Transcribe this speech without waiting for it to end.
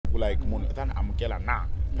like munhu tani amukela na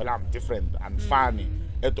phela I'm different and funny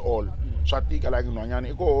at all swa tika like nhwanyana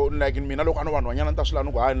iko like mina loko ano vanhwanyana nta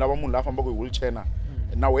swilana ku hayi lava munhu la famba ku hi wheelchair na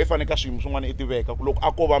na we fane ka swiyimo swin'wana i tiveka loko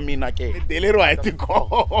a ko va mina ke deleriwa hi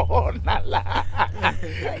tikona la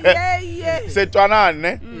se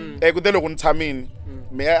twanane ku te loko ni tshamini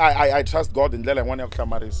me I trust God in ndlela yin'wana ya ku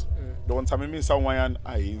hlamarisa loko ni tshame misa un'wanyana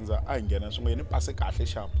a hindza a hi nghena swin'we ni pase kahle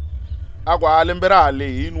sharp a ku lembe ra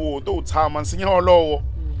halehini wo to u tshama nsinya wolowo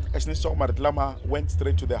exinisiwa marito lama went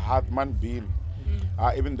straight to the heart man bill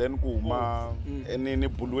even then kuma ni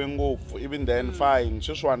buluwe ngopfu even then fine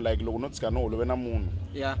sweswiwani like loko no tshika no holove na munhu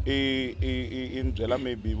i ni byela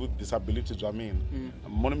maybe with disability bya mina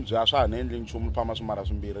moni mi byela swa ha ni endli nchumu phama swimara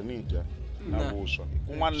swimbirhi ni dya na vuswa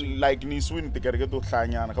kun'wana like ni yisiwini tikereke to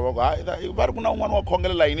hlanyana ka va ku hayi va ri ku na un'wana wa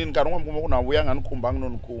khongelela yini nkarhi wun'wana kuma ku na vuya nga ni khumbangi no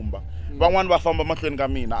ni khumba van'wani va famba mahlweni ka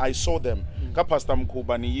mina I saw them ka pastor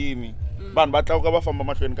Mkhuba ni yini vanhu va tlakuka va famba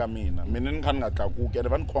mahlweni ka mina ni kha ni nga tlakuki ene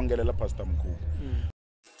va ni khongelela pastor Mkhuba.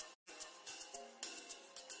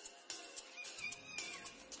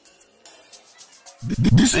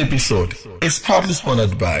 This episode is proudly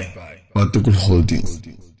sponsored by Matukul Holdings.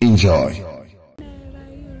 Enjoy.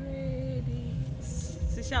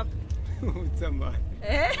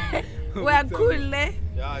 We're cool, eh?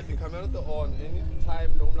 Yeah, I think camera on any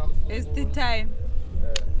time. It's the time.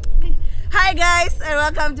 Hi guys, and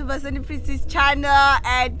welcome to Basani Princess channel.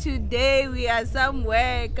 And today we are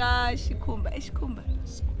somewhere. Shikumba.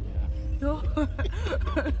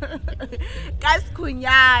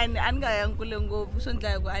 Kaskunyani angayankule ngopfu swo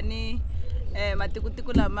ndla ku ani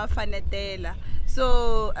matikutiko lama fanetela.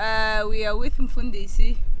 So we are with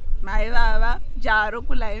Mfundisi my baba jaro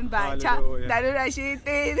kula imbacha dalula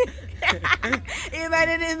shitini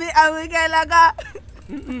imani mi awukela ka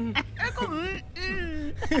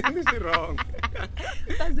This is wrong.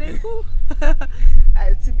 Tazeku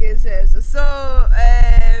atsikeseso. So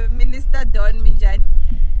Minister Don Minjani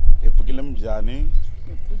Epfukile mjani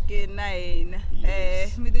ke na yena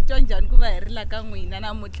mi titwa njhani ku va hi ri la ka n'wina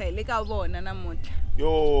namuntlha hi le ka vona namuntlha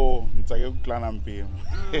yo ni tsake ku tlana mpimo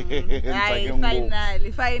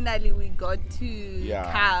finally we got to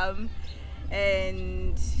come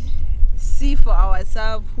and see for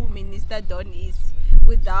ourselves who Minister Don is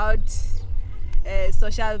without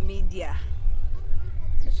social media.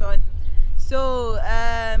 So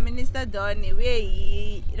Minister Don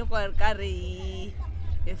we loko ri karhi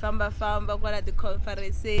hi famba kwala ti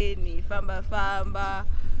conference ni famba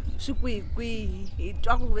swikwikwi hi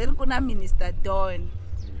twa ku veri ku na Minister Don.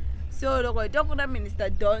 So loko hi twa ku na Minister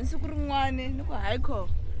Don siku rin'wana ni ku hayikho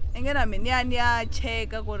engena mina ya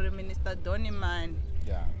cheka ku ri Minister Don i mani.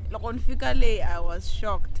 Loko ni fika leyi I was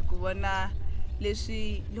shocked ku vona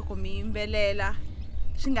leswi loko mi yimbelela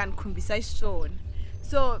swi nga ni khumbisa xiswona.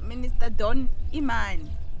 So Minister Don i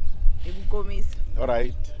mani hi vukomisa? All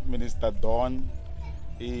right, Minister Don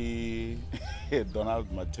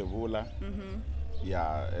Donald Matebula.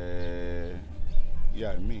 Yeah,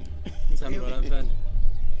 me.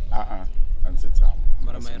 And sit down.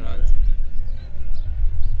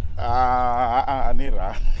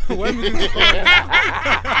 Anira.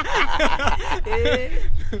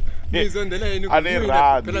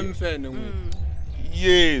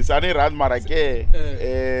 Yes, ani rand marake.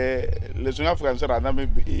 Leswi nga fika nsiranda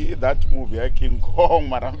maybe that movie ya King Kong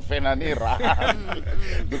mara mfena ni rand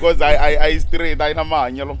because I straight I na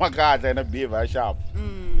mahanyelo makadla na behavior sharp.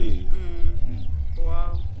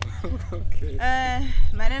 Wow. Okay.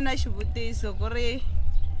 Mane na xivutiso ku ri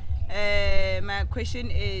my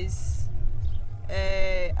question is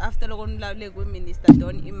after loko ni vulavule ku Minister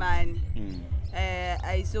Don Imani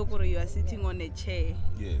I saw you are sitting on a chair.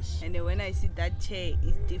 Yes. And when I see that chair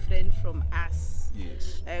is different from us.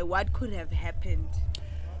 Yes. What could have happened?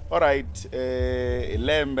 All right.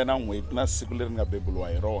 Lembe na n'weti na siku leri nga bebulwa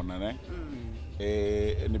hi rona ne.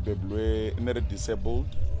 Ni bebulwe ni ri disabled.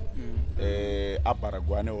 A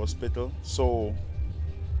Baragwane Hospital. So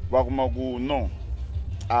va kuma ku no.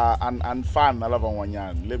 And fun na lava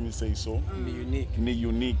n'wanyana, let me say so. Ni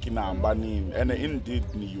unique na hambanini and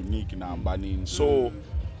indeed ni unique na hambanini. So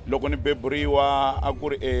loko ni beburiwa a ku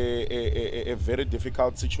ri a very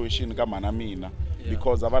difficult situation ka mana mina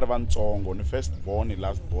because avari vantsongo ni first born ni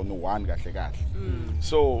last born one kahle.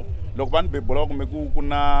 So loko van bebula kumbe ku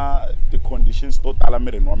na the conditions to tala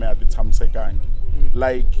mirini wa mina ti tshamisekangi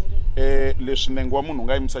like leswi nengo wa munhu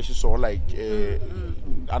nga yimisa xiswo like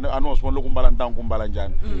ano swi vona loko mbala ntangu mbala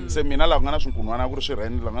njhani se mina la ku nga na swinkunwana ku ri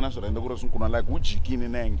swirhende la nga na swirhende ku ri swinkunwana like wu jikini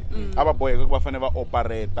nenge a va boheka ku va fanele va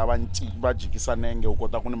operata va jikisa nenge u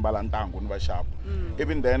kota ku ni mbala ntangu ni va xapa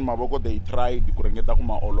even then mavoko they tried ku ringeta ku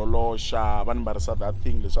ma ololoxa va ni mbarisa that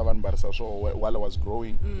thing leswi a va ni mbarisa swo while I was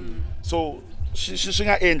growing so swi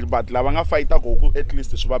nga endli but lava nga fighta ku at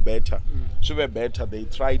least swi va better swi ve better they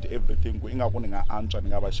tried everything ku ingaku ni nga antswa ni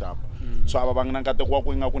nga va xapa so ava va nga na nkateko wa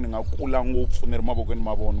ku ingaku ni nga kula ngopfu ni ri mavokweni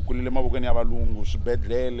ma vona kulile mavokweni ya valungu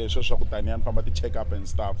swibedhlele sweswo swa ku taniya ni famba ti-check up and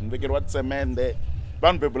stuff ni vekeriwa tsemende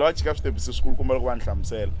vanhu bebula va chika switepisi swikulu kumbe loko va ni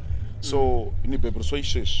hlamusela so ni beburiso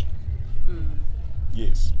sweswi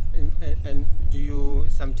yes and do you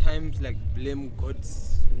sometimes like blame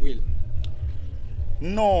God's will?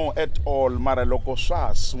 No at all mara loko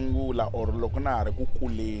swa sungula or loko na ha ri ku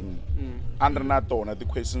kuleni a ni ri na tona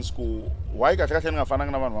ti-questions ku why kahle kahle ni nga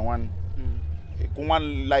fananga na vanhu van'wana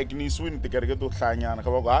kun'wana like ni yisiwini tikereke to hlayanyana ka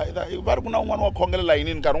va ku hayi va ri ku na un'wana wa khongela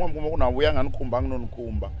layinini nkarhi wun'wana mi kuma ku na vuya nga ni khumbangi no ni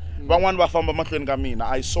khumba van'wana va famba mahlweni ka mina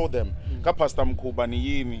I saw them ka pastor Mkhuba ni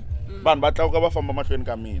yini vanhu va tlakuka va famba mahlweni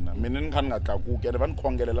ka mina ni kha ni nga tlakuki ene va ni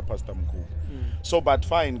khongelela pastor Mkhuba so but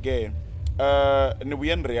fine ke ni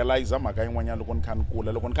vuye ni realize mhaka yin'wanyana loko ni kha ni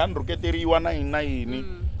kula loko ni kha ni rhuketeriwa na yini na yini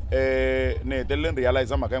ni hetelele ni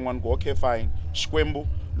realize mhaka yin'wana ku okay fine Xikwembu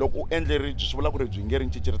loko u endle ribye swi vula ku ribye hi nge ri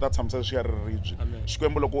nciciri ta tshamisa leswiya ri ribye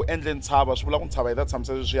Xikwembu loko u endle ntshava swi vula ku ntshava yi ta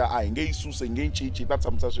tshamisa sweswiya a hi nge yi suse hi nge yi cinci yi ta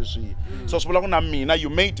tshamisa sweswiya so swi vula ku na mina you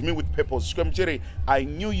made me with purpose Xikwembu xi ri I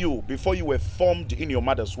knew you before you were formed in your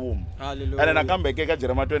mother's womb and then nakambe ke ka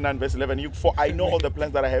Jeremiah 29 verse 11 for I know all the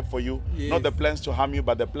plans that I have for you not the plans to harm you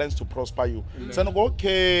but the plans to prosper you se ni ku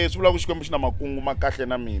okay swi vula ku Xikwembu xi na makungu ma kahle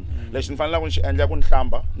na mina lexi ni fanelaka ni xi endla ku ni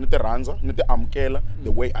hlamba ni ti rhandza ni ti amukela the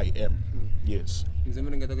way I am yes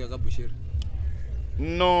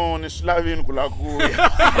no ni swi lavini ku la ku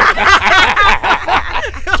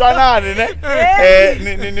swanani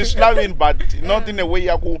ne ni swi lavini but not in a way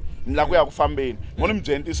ya ku ni la ku ya ku fambeni mo ni mi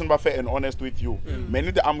byeni tisi ni va fair and honest with you me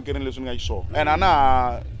ni ti amukerini leswi ni nga xiswona and a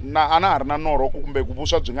na ha ri na norho ku kumbe ku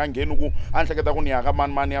vuswa byi nga ngheni ku a ni hleketa ku ni ya ka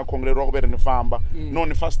mani ya khongeleriwa ku ve ri ni famba no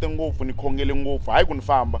ni faste ngopfu ni khongele ngopfu hayi ku ni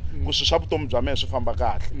famba ku swi swa vutomi bya mehe swi famba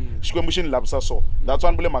kahle Xikwembu xi ni lavisa so that's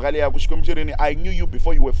why ni vule mhaka leyi ya ku Xikwembu xi rini I knew you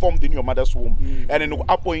before you were formed in your mother's womb and ni ku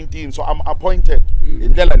appointini so I'm appointed hi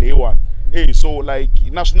ndlela leyiwani so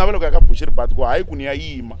like na swinavelo ku ya ka bushiri but ku hayi ku ni ya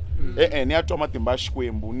yima ni ya twa matimba ya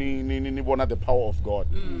Xikwembu ni vona the power of God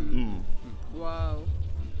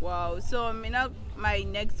wow so mina my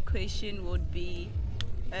next question would be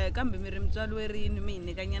kambe mi ri mutswari werini mi hi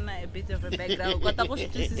nyikanyana a bit of a background kota ku swi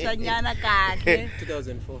twisisa nyana kahle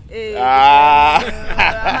 2004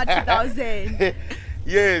 ama 2000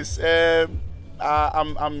 yes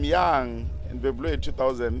I'm young in February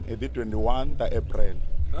 2000 at the 21 ta April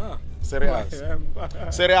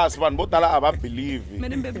serious vanhu vo tala a va believe mi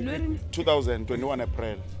ri February 2021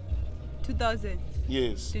 April 2000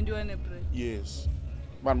 yes 21 April yes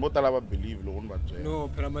vanhu vo tala va believe loko ni va byela no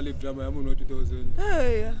primary drama ya munhu wa 2000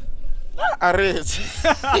 hey aretse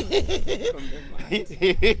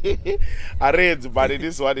aretse but it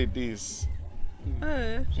is what it is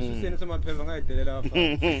swiseni swa maphepha nga hetelela va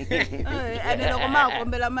ane loko ma ha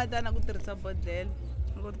kombela mati ana ku tirhisa bodlelo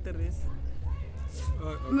ni ku ri tirhisa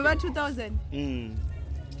mi va 2000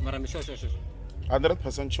 mara mi sure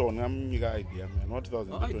 100% sure nga mi nyika idea man what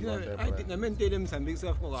 2021 na mente le Mozambique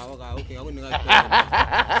sa fika ka okay nga ku ni nga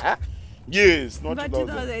yes not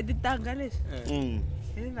 2000 ditanga leswi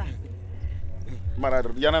mara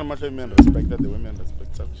yana mahle men respect the women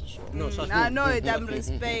respect such no no I'm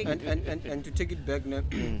respect and to take it back na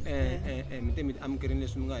I'm getting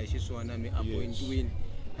leswi nga hi xiswona mi appoint win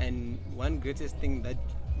and one greatest thing that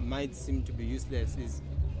might seem to be useless is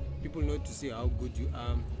people know to see how good you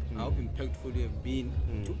are how impactful you have been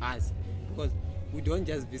to us because we don't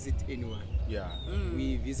just visit anyone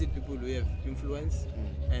we visit people who have influence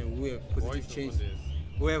and who have positive change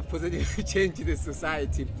who have positive change in the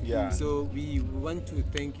society so we want to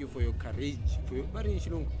thank you for your courage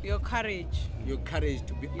your courage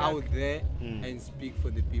to be out there and speak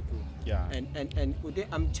for the people and ude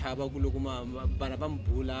amchaba kulokuma bana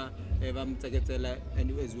bambula bamtseketsela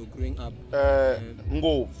and as we were growing up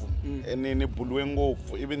ngopfu ni bulwe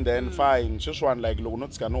ngopfu even then fine sweswiwani like loko no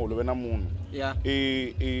tshika no holove na munhu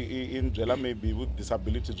i byela maybe with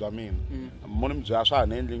disability bya mina moni mi byela swa ha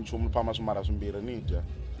ni endli nchumu ni phama swimara swimbirhi ni dya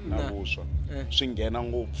na vuswa swi nghena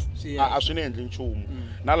ngopfu a swi ni endli nchumu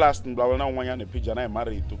na last ni vulavula na un'wanyana hi phijana hi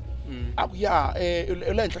marito a ku ya u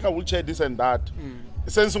le henhla ka wheelchair this and that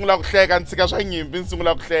se ni sungula ku hleka ni tshika swa nyimpi ni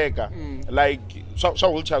sungula ku hleka like swa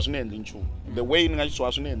wheelchair swi ni endli nchumu the way ni nga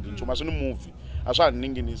xiswa swi ni endli nchumu a swi ni movie a swa ha ni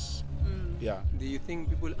ninginisi Yeah. Do you think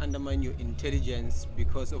people undermine your intelligence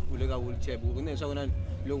because of ulega wheelchair? Kunesha kona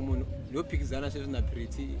lo munhu lo phikizana sweswi na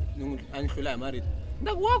pretty anhlula married.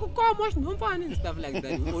 Ndakwako koma sinomfana and stuff like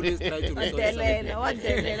that. We always try to resolve something.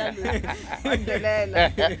 Wadelela.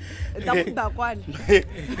 Ndakwani.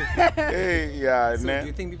 Yeah, So ne. do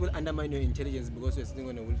you think people undermine your intelligence because you're sitting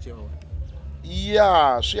on a wheelchair? Or?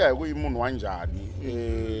 Yeah, swi ya hi ku i munhu wa njhani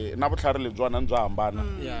na vutlhari lebyiwana bya hambana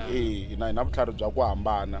na vutlhari bya ku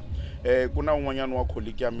hambana ku na un'wanyana wa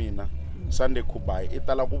colleague ya mina Sunday Kubai i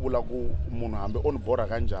tala ku vula ku munhu hambi on borha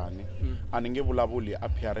kanjhani a ni nge vulavuli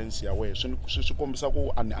appearance ya wena swi kombisa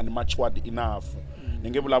ku ani matured enough ni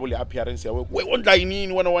nge vulavuli appearance ya wena we ondla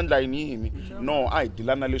yini wena wondla yini no a hi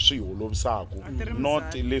dilana leswi hi holovisaka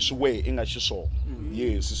not leswi we i nga xiswona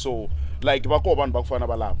yes so like va ko vanhu va ku fana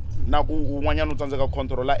valava na ku un'wanyana u tsandzeka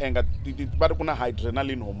controller enga va ri ku na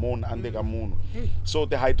adrenaline hormone ande ka munhu so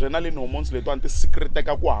the adrenaline hormones letiwani ti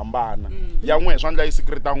secreteka ku hambana ya n'we swa ndla yi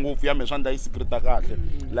secreta ngopfu ya me swa ndla yi secreta kahle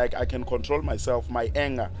like I can control myself my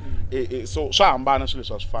anger so swa hambana swilo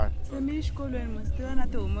leswi a swi fani Sami exikolweni masitiva na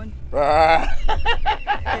tihormone.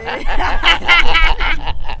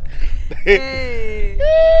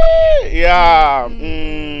 yeah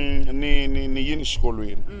ni yini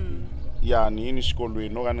xikolweni ya ni yini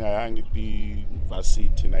xikolweni no ka ni nga yangi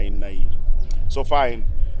ti-varsity na yini na yini so fine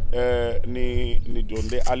ni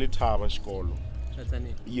dyondze Alithaba xikolo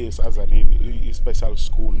yes Azanini i special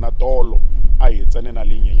school na tolo a hi tsane na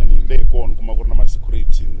linyenyana ni le kona kuma ku ri na ma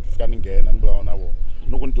security ni fika ni nghena ni vulavula na vona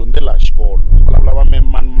loko ni dyondze la xikolo vulavula va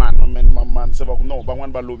man se va ku no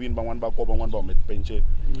van'wani va lovini van'wani va ko van'wani va humete pension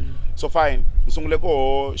so fine ni sungule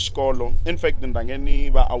koho xikolo in fact ni rhange ni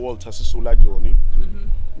va a Walter Sisula Joni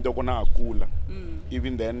loko na ha kula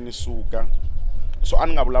even then ni suka so a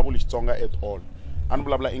ni nga vulavuli Xitsonga at all a ni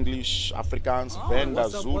vulavula English Afrikaans Venda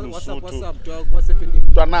Zulu What's Sotho up, dog? What's happening?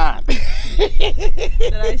 twanana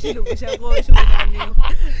Sala xiluku xa koho xi vonaniwa.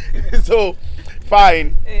 so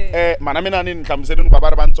fine mana mina ni nhlamuseli ni ku va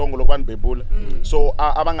ri vantsongo loko va ni bebula so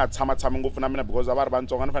a va nga tshama ngopfu na mina because a va ri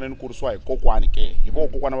vantsongo a ni fanele ni kurisiwa hi kokwani ke hi vo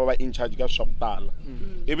kokwana va va in charge ka swa ku tala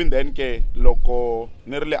even then ke loko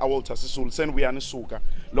ni ri le a Walter Sisulu se ni vuya ni suka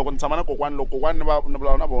loko ni tshama na kokwani loko kokwani ni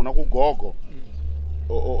vulavula na vona ku gogo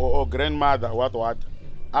o grandmother what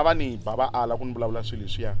a va ni baba ala ku ni vulavula swilo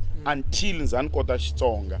leswiya until ndza ni kota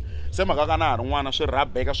Xitsonga se mhaka ka na ha ri n'wana swi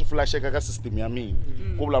rhabeka swi flasheka ka system ya mina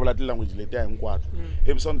ku vulavula ti-language letiya hinkwato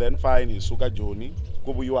ivi so then fine hi suka Joni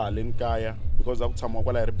ku vuyiwa haleni kaya because a ku tshamiwa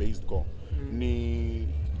kwala hi ri based ko ni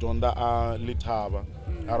dyondza a Lithaba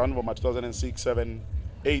around vo ma 2006 7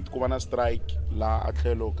 8 ku va na strike laha a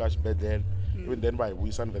tlhelo ka xibedhlele even then va hi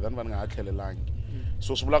vuyisa ni vheta ni va ni nga ha tlhelelangi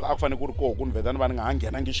so swi vulaka a ku fanele ku ri koho ku ni vheta ni va ni nga ha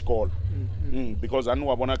nghenangi xikolo because a ni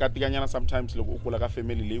wa vona ka tikanyana sometimes loko u kula ka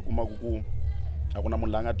family leyi kumaku ku a ku na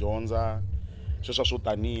munhu la nga dyondza sweswo swo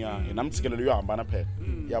taniya hi na mitshikelelo yo hambana phela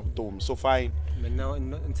ya vutomi so fine Mina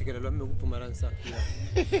ntshikelelo wa mina ku pfumala nsati.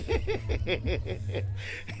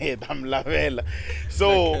 ta mi lavela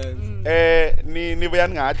so ni vuya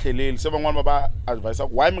ni nga ha tlheleli se van'wani va va advise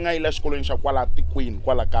ku why mi nga yila xikolweni xa kwala tikweni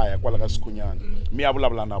kwala kaya kwala ka Sikhunyana mi ya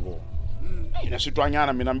vulavula na vona ina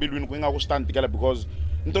switwanyana mina mbilwini ku ingaku swi ta ni tikela because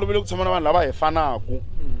ni tolovele ku tshama na vanhu lava hi fanaku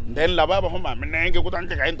then lava va famba hi minenge ku ta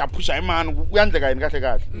endleka yini ta phusha hi mani ku ya endleka yini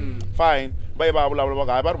kahle fine va yi va vulavula va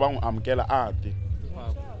ka hayi va ri va n'wi amukela a ti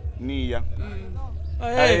niya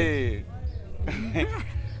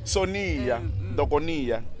so niya loko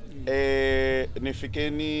niya ni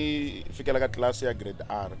fikela ka class ya grade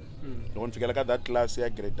R loko ni fikela ka that class ya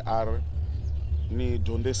grade R ni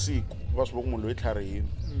dyondze siku va swi vo ku munhu loyi tlharihini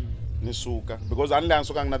ni suka because a ni le a ni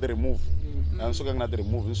sukanga na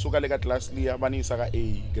ti-remove ni suka le ka class liya va ni yisa ka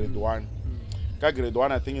A grade 1 ka grade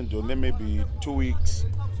 1 I think ni dyondze maybe 2 weeks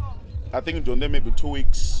or I think ni dyondze 2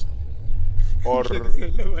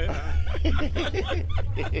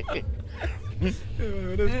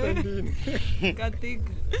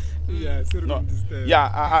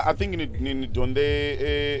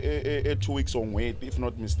 weeks on wait if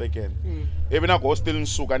not mistaken even na go still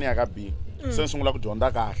nisuka ni ya ka B se ni sungula ku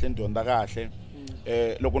dyondza kahle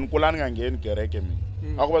loko ni kula ni nga ngheni kereke mina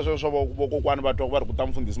a ku va sweswo vokokwani va twa ku va ri ku ta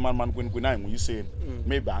mfundhisi mani kwini a hi n'wi yiseni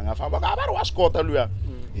maybe a nga famba va ri wa swi kota luya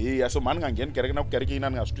so mani nga ngheni kereke na ku kereke yina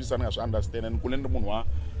ni nga swi twisisa ni nga swi understand ni kule ni ri munhu wa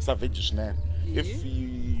savage swinene if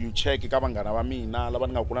you check ka vanghana va mina lava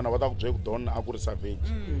ni nga kula na va ta ku byela ku Don a ku ri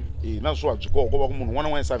savage na swiwa byi koho ko va ku munhu un'wana na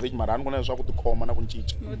un'wana savage mara a ni ku na leswaku tikhoma na ku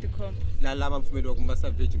cinca lava mpfumeliwa ku mba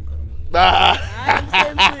savage minkarhi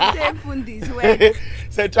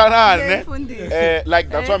se twanane like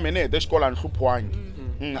that's why mina hete xikolo a ni hluphiwangi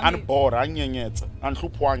a ni borha a ni nyenyetsa a ni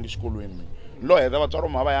hluphiwangi xikolweni mina lo heta vatswari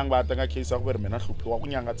ma va yang va teka case ya ku ri mina hluphiwa ku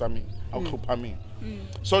nyanga tsa mina a ku hlupha mina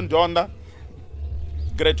so dyondza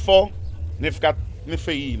grade 4 ni fika ni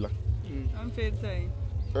fail I'm fail time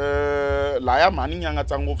la ya mani nyanga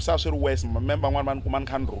tsa ngopfu sa swi ri west member n'wana va ni kuma ni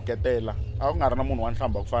kha ni rhuketela a ku nga ri na munhu wa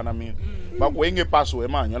nhlamba ku fana na mina va ku hi nge pasi hi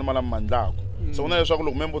mahanyelo ma lama mandlaka so kuna leswaku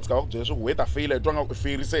loko member tshika va ku byela leswaku weta fail twa nga ku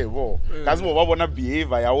fairise hi vona kasi vo va vona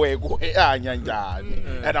behavior ya wehe ku i hanya njhani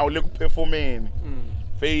and a wu le ku performeni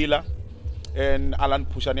faila and alan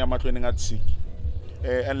pushani ya mahlweni nga tshiki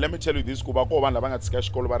and let me tell you this ku va ko vanhu lava nga tshika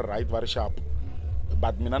xikolo va ri right va ri sharp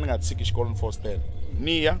but mina ni nga tshiki xikolo ni fostel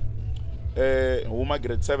niya huma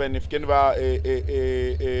grade 7 if ken va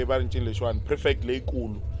va ri ncini lexiwani prefect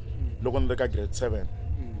leyikulu loko ni ri ka grade 7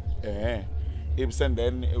 and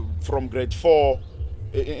then from grade 4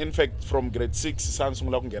 in fact from grade 6 sa ni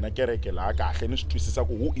sungula ku nghena kereke laha kahle ni swi twisisa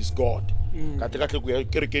ku who is god kahle ku ya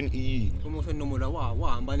kerekeni i yini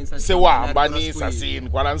se wa hambanisa sini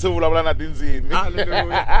kwala ni se vulavula na tindzimi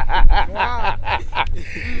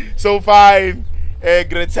so fine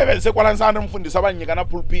grade 7 se kwala nsana ni mfundhisa va nyika na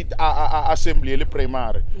pulpit assembly le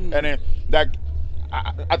primary and like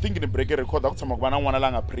I think in break record ku tshama ku va na n'wana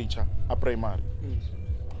la nga preacher a primary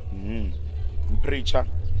preacher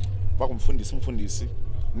va ku mfundhisi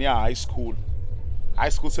ni ya high school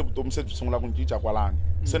se vutomi se byi sungula ku cinca kwalanga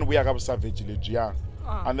se ni vuya ka savage lebyiya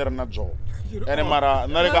a ni ri na job ene mara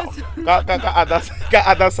na le ka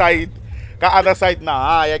other side na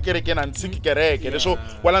haya kerekeni a ni tshiki kereke leswo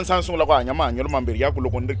kwala nsana sungula ku hanya mahanyelo mambirhi ya ku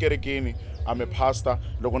loko ni ri kerekeni I'm a pastor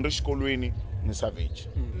loko ni ri xikolweni ni savage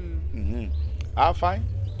fine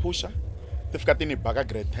pusha ti fika ti ni baka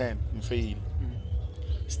grade 10 ni fail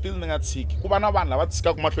still ni nga tshiki ku va na vanhu lava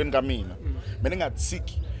tshikaka mahlweni ka mina ni nga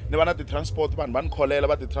tshiki ni va na ti-transport vanhu va ni kholela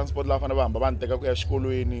va ti-transport lava fanele va hamba va ni teka ku ya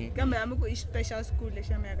xikolweni kambe hambi ku i special school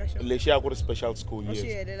lexi mi ya ka xona lexi ya ku ri special school yes xi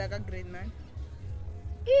helela ka grade 9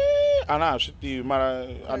 a na ha swi tivi mara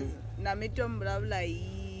na mi twa mi vulavula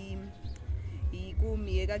hi ku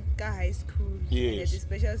mi ye ka high school Yes.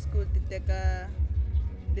 ti-special school ti teka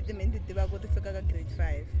leti mi ti tivaka ti fika ka grade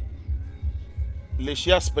 5 lexi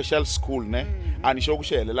ya special school ne a ni xo ku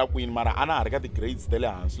xi helela kwini mara a na ha ri ka ti-grades ta le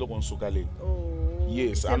hansi loko ni suka leyi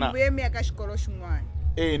yes se mi vuye mi ya ka xikolo xin'wana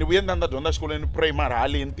ni vuye ni ta dyondza xikolweni primary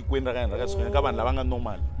haleni tikweni ra ka hina ra ka Tshikwenya ka vanhu lava nga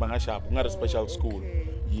normal va nga xapu ku nga ri special school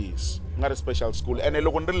yes ku nga ri special school ene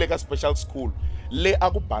loko ni ri le ka special school le a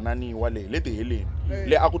ku bananiwa le tiheleni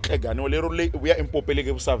le a ku tleganiwa lero le vuya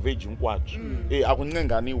empopeleke vusavage hinkwabyo a ku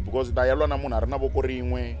ncenganiwi because ta yalwa na munhu a ri na voko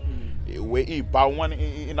rin'we we i ba un'wana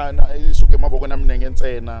i suke mavoko na minenge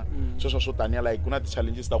ntsena sweswo swo taniya like ku na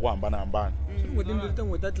ti-challenges ta ku hambanahambana timbili ta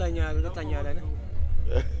n'weti ta tlanyala ne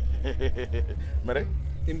mere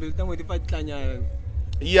timbili ta n'weti fa tlanyala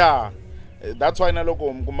yeah that's why na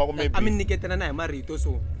loko mi kuma ku maybe a mi nyiketelana hi marito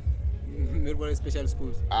so mi ri kwale special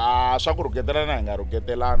schools swa ku rhuketelana hi nga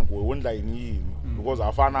rhuketelani ku wo ndla yini because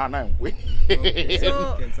a fanana hinkwenu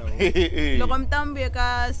so loko mi ta mi vuye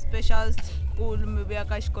ka special school mi vuya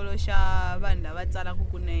ka xikolo xa vanhu lava tsalaka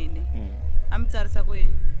kunene a mi tsarisa ku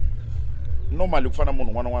yini normally ku fana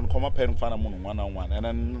munhu un'wana na un'wana khoma pen ku fana munhu un'wana na un'wana and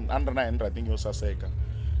a ni ri na handwriting yo saseka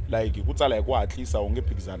like ku tsala hi ku hatlisa u nge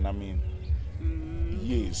phikizani na mina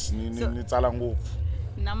yes ni tsala ngopfu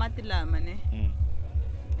na mati lama ne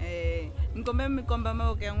ni komba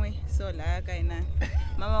mavoko ya n'we so laya ka hina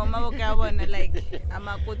mavoko ya vona like a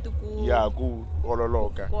ma koti ku ya ku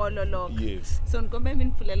ololoka yes so ni kombe mi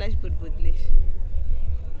ni pfulela xibodibodi lexi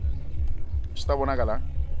swi ta vonaka la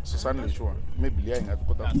susani lexiwa maybe liya hi nga ti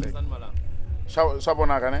kota ku teka swa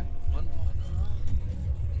vonaka ne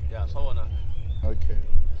Yeah, swa vona. okay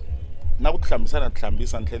na ku tihlambisa na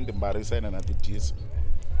tihlambisa ni tlhe ni ti mbarisa yena na ti dyisa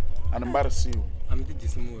a ni mbarisiwi a mi ti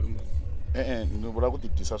dyisi murhi mo ni vula ku ti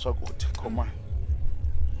dyisa swakudya khoma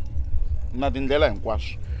na tindlela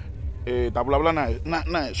hinkwaswo ta vulavula na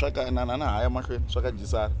hi swa ka na haya mahlweni swa ka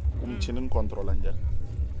GCR ku michini ni controla njhani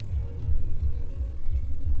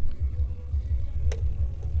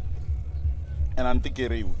and a ni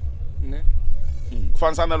tikeriwi ne ku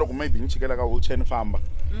fanisa na loko maybe ni chikela ka wheelchair ni famba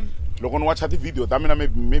loko ni watcha ti-video ta mina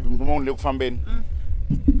maybe mi kuma ni le ku fambeni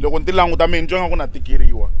loko ni ti languta mina ni twa nga ku na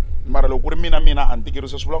tikeriwa mara loko ku ri mina a ni tikeriwi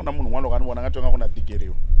se swi vula ku na munhu un'wana loko a ni vona nga twa nga ku na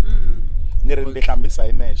tikeriwa ni ri ni hlambisa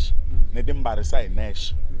hi nexe ni ti mbarisa hi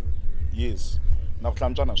nexe yes na ku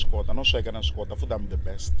hlantswa na swi kota no sweka na swi kota futhi I'm the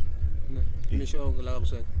best mi xo lava ku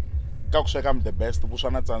sweka ka ku sweka I'm the best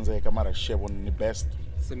vuswa na tsandzeka mara xixevo ni best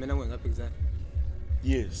se mina n'we hi nga phikizana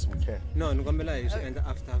yes we can no ni kombela hi swi endla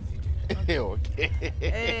after video okay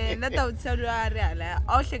na ta vutisa loyi a ri halaya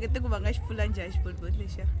a wu hlekete ku va nga xi pfula njhani xibodibodi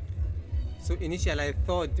lexiya so initially I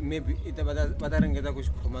thought maybe va ta ringeta ku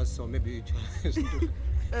xi khoma so maybe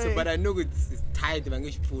So, but I know it's tight,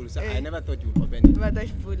 it's full. So I never thought you would open it. But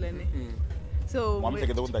that's full, so. I'm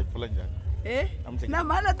taking the one that full again. I'm taking. Na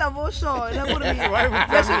mala ta vo swona ku ri Why would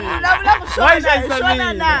leswi you- vulavula ku Why swona hi xanisa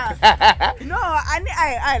swona mina? na no a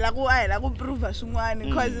hi la ku prove swin'wana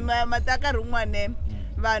because mata nkarhi wun'wana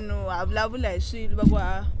vanhu ha vulavula hi swilo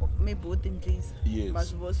va ku maybe u tindlisa Yes. ma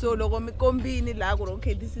swi vona so loko mi kombini laha ku ri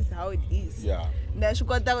okay this is how it is Yeah. na swi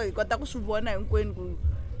hi kota ku swi vona hinkwenu ku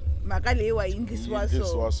mhaka leyiwa yi endlisiwa This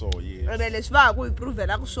so was so, yes. ene leswi va ha ku hi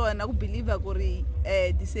provela ku swona ku believe ku ri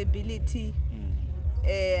disability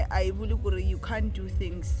I vuli ku ri you can't do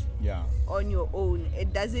things Yeah. on your own.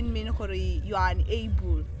 It doesn't mean ku ri you are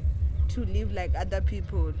unable to live like other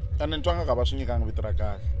people. And then twanga ka ba swi nyikanga vito ra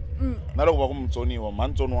kahle. Na loko va ku mutsoniwa,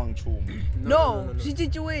 mantsoniwa nchumu. No, swi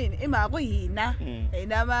cinciwile i mhaka ku hina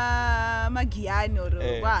hina magiyani or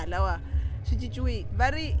kwalawa swi cinciwile va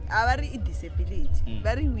ri i disability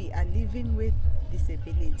va ri we are living with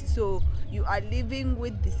disability. So you are living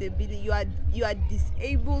with disability. You are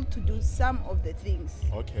disabled to do some of the things.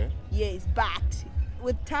 Okay. Yes, but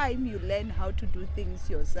with time you learn how to do things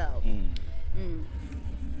yourself.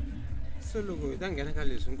 So loko ta nghena ka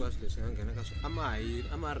leswi hinkwaswo leswi nga nghena ka swo ama ha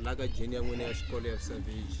ri la ka jeni ya n'wina ya xikolo ya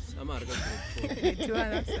Savage ama ha ri ka grade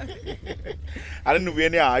 4 I didn't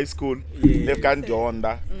win high school. They've got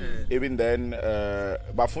Jonda. Even then,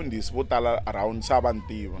 bafundisi vo tala around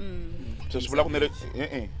Sabantiva. So swi vula ku nere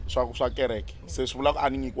swa kereke. Se swi vula ku a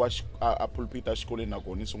ni nyikiwa a pulpit a xikolweni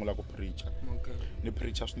nakona ni sungula ku preacher. Okay. Ni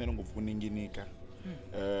preacher swinene ngopfu ku ninginika.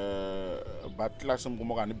 But class mi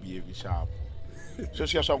kuma ka ni behave sharp.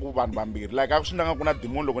 Sweswiya swa ku vanhu vambirhi like a ku swi ndanga ku na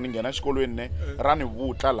demon loko ni nghena xikolweni ne ra ni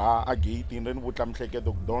vutla laha a gate-ini ri ni vutla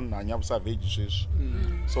mihleketo ku don hanya vusavage sweswi.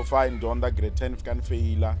 So fine Jonda grade 10 fika ni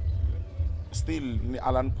feyila. Still ni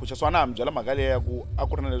ala ni phusha so a na mi byela mhaka leya ku a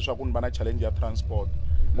ku ri na leswaku ni va na challenge ya transport.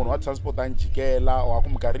 Munhu wa transport a ni jikela wa ku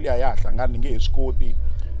minkarhi liya ya ha hlangani ni nge he swi koti.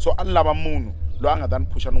 So a ni lava munhu loyi a nga ta ni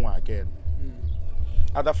phusha ni n'wi hakela.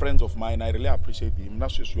 Other friends of mine, I really appreciate him. Now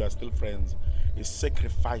we are still friends. He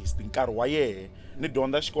sacrificed nkarhi wa yehe ni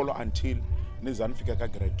dyondza xikolo until ni za ni fika ka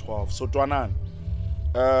grade 12. So twanani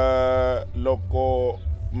loko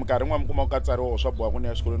minkarhi yin'wana mi kuma ku ka tsariwa swa boha ku ni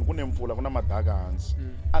ya xikolweni ku ne mpfula ku na madaka hansi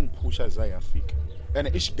a ni phusha za hi ya fika ene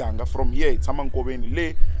i xiganga from here hi tshama nkoveni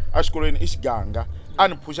le a xikolweni i xiganga a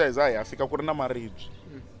ni phusha hi za hi ya fika ku ri na maribye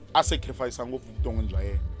a sacrifice ngopfu vuton'wini bya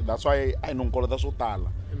yena. That's why a hi no nkolota swo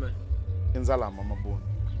tala i ndzalama maboni.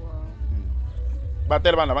 Va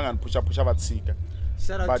tele vanhu lava nga ni phusha va tshika.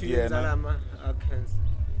 Shout out to you Nzalama. Okay.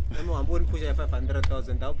 I'm going to push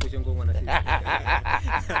 500,000. I'll push ngongwana sisi.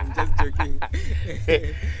 I'm just joking.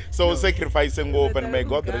 So sacrificing ngopfu and may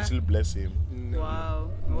God richly bless him.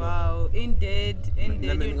 Wow, indeed.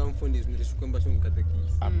 Nami ngamfundisi nilishukemba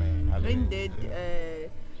shungikatekisi. Amen. Indeed,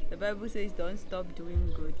 the Bible says don't stop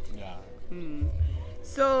doing good. Yeah.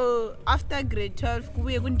 So after grade 12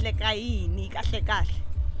 kubuye kundleka yini kahle kahle?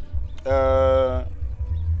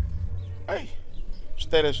 Ay,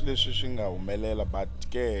 switele leswi swi nga humelela but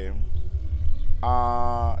ke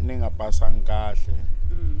ni nga pasanga kahle.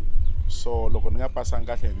 So loko ni nga pasanga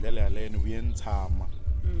kahle hi ndlela yaleyo ni vuye ni tshama.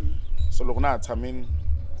 So loko na ha tshamini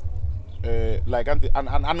like a ni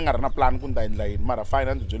nga ri na plan ku ni ta endla yini mara fine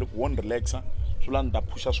a ni byele ku wo ni relaxa swi vula ni ta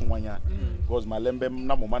phusha swin'wanyana because malembe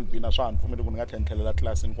na moma ni bina swa ha ni pfumeli ku ni nga tlhentlhelela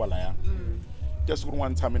tlilasini kwalaya. Ke siku rin'wana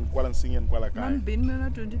ni tshamini kwala nsinyeni kwala kaya. Man been na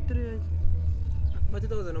 23 years. Ma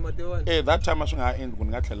 2000 noma 21. That time a swi nga ha endli ku ni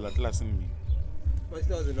nga tlhelela tlilasini mina. Ma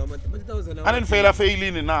 2000 noma 2000. A ni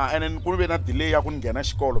feyilini na and then ku ve na delay ya ku ni nghena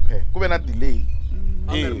xikolo phe ku ve na delay.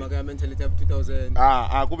 Maka mentality of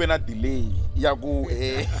 2000. Ku ve na delay ya ku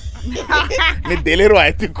ni deleriwa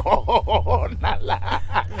hi tikona la.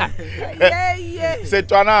 Yeah. Se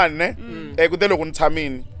twanane ku te loko ni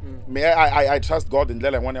tshamini I trust God hi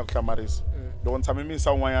ndlela yin'wana ya ku hlamarisa. Loko ni tshame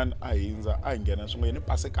misa un'wanyana a hindza a hi nghena swin'we ni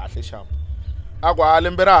pase kahle sharp. A ku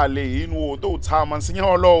lembe ra lehini wo to u tshama nsinya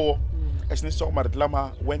wolowo a xi ni xitsongo marito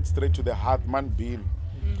lama went straight to the heart man being.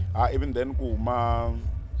 Even then ku huma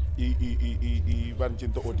i va ni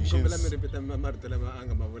cinto auditions. Kombela mi repeat marito lama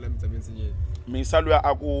anga mavula mi tshame nsinyeni. Misa luya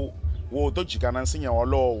a ku wo to jikana nsinya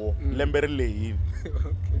wolowo lembe ri lehini.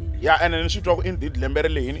 Yeah, and then swi twa ku indeed lembe ri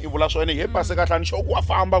lehini I vula swona hi pase kahle ni xo ku wa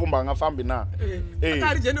famba kumbe a nga fambi na.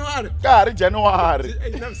 Ka ri January. Ka ri January.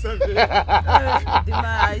 Enough survey.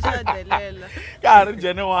 Dima aisha delela. Ka ri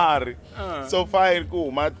January. So fine ku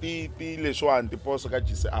huma ti leswiwani ti post ka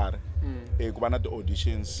GCR. Ku va na ti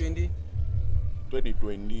auditions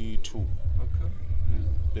 2022. Okay.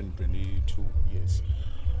 2022, yes.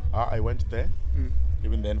 I went there.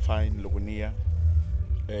 Even then fine loko niya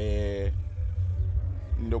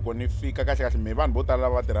loko ni fika kahle kahle me vanhu vo tala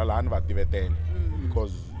va tirha laha ni va tivetela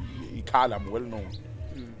because ikhala I'm well known.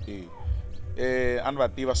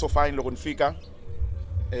 Anvativa so fine loko nifika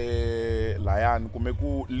layan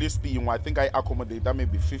kumeku list yin'we I think I accommodate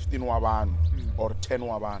maybe 15 wa vanhu or 10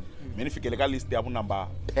 wa vanhu mina nifikele ka list ya number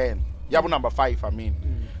 10 ya number 5 I mean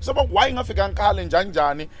so but why nga fika nkale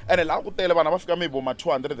njani ene la ku tele vana va fika maybe ma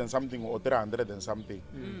 200 and something or 300 and something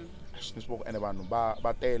nisiboko ene vanhu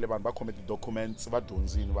ba tele vanhu ba commit documents va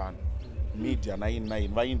dyondzini vanhu media na yini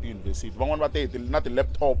va yini university van'wana va tete na ti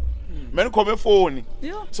laptop mina khome phone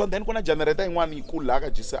so then kuna generator yin'wana yikulu la ka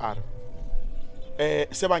GCR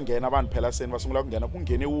se va nghena vanhu phela seni va sungula ku nghena ku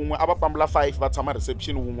nghene wun'we a va pambula 5 va tshama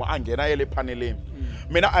reception wun'we a nghena yele paneleni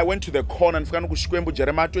mina I went to the corner and fika ku Xikwembu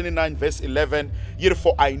Jeremiah 29 verse 11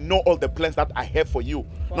 for I know all the plans that I have for you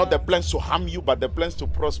not the plans to harm you but the plans to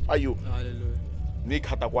prosper you. Hallelujah. Ni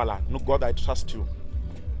khata kwala no God I trust you.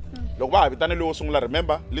 Loko va vitane lo sungula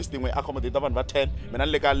remember list yin'we accommodate vanhu va 10 mina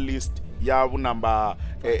ni le ka list ya number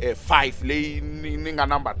 5 leyi ni nga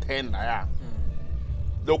number 10 ya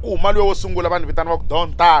loko huma lo sungula vanhu vitana va ku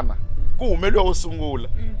dontana ku humele lo sungula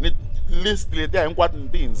ni list leti ya hinkwato ni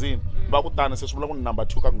tindzini va ku tana se swivula ku ni number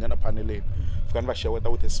 2 ka ku nghena paneleni fika ni va share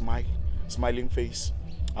with a smiling face.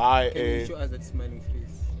 Can you show us that smiling face?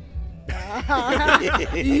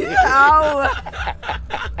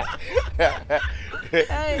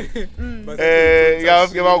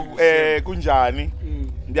 Kunjani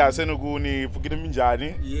ndiyasena kuni fukile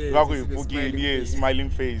minjani va ku fukile smiling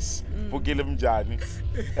face fukile minjani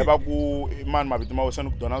eba ku man mabiti ma wesana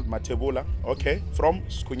ku Donald Mathebula okay from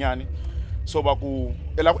Skunyani so ba ku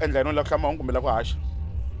ela ku endla no la khama kumbe la ku hasha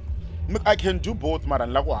I can do both mara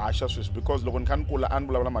la ku hasha swis because loko nkan kula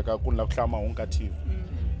anbula maka ku la ku khama honka TV.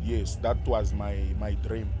 Yes, that was my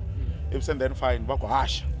dream. If and then fine, va ku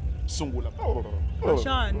hasha sungula.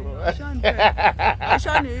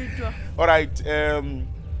 All right,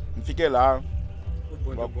 mfike la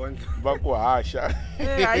va ku hasha.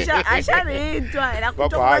 Hasha ritwa la ku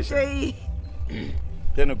tomato yi.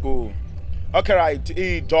 Then go. Okay, right.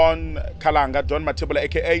 Don Kalanga, Don Matibula,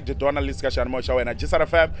 aka the journalist Kashan Mosha wena GCR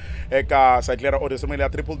FM eka Cyclera audio similar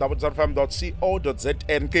www.gcrfm.co.za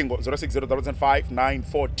Kingo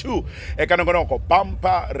 06005942 eka nongonoko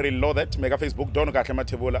bumper reloaded mega Facebook Don Kahle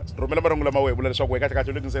Matibula rumela marungula mawebula leswaku eka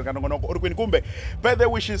kahle lokingiseni ka nongonoko uri kwini kumbe birthday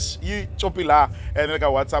wishes yi chopila ene ka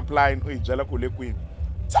WhatsApp line u ijela kule kwini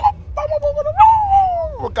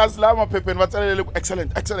because la maphepeni va tsalele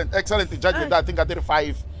excellent judge that I think at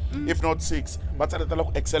 35 if not 6 but tsaletela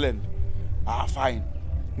ku excellent fine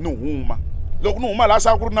no huma loko no huma la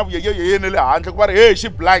sa ku ri na vuyeyeye ne le handle ku va ri hey xi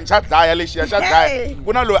blind xa dlaya lexi ya xa dlaya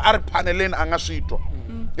ku na loyi a ri paneleni a nga switwa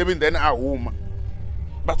even then a huma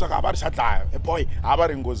va tsaka va ri xa dlaya boy a va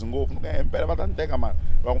ri ngozi ngopfu impela va ta nteka mara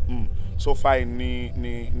so fine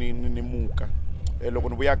ni muka loko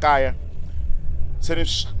ni vuya kaya se ni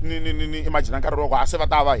imagine nkarhi ro ku a se va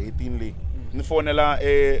ta va hetini leyi ni fonela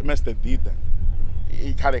Mr Dida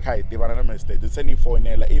I khale kha tivana na Mr Dida se ni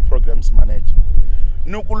fonela programs manager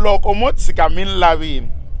nuku loko mo tshika mi lavini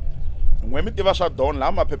n'we mi tiva swa Don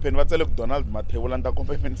la maphepheni va tsele ku Donald Mathebula nta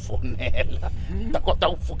komba mi fonela ta kota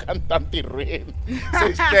ku pfuka nta ntirhweni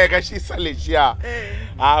se xiteka xi sa lexiya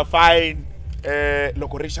fine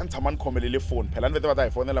loko ri xa ntshama ni khomelele phone phela ni vete va ta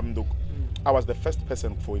hi fonela mnduku I was the first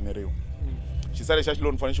person ku foneriwa xi sa lexiya xi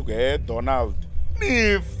lo ni fona xi ku Donald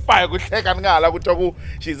ni fa ku hleka ni nga hala ku twa ku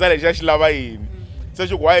xi sa lexiya xi lava yini se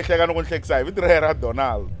xi ku wa hleka no ku hlekisa hi viti ra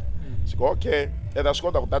Donald xi ku okay eta swi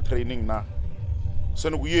kota ku ta training na se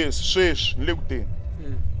ni ku yes sweswi ni le ku teni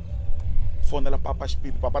fonela papa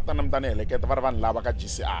speed papa tana mtani heleketa va ri vanhu lava ka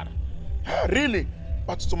GCR really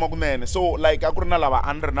va tsutsuma kunene so like a ku ri na lava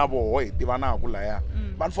under na voho hi tivanaku laya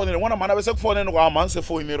va ni fonele n'wana mhana va se ku foneni ku mhani se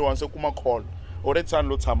foyineriwa se kuma call already tsani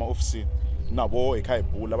lo tshama ofisini na voho hi kha hi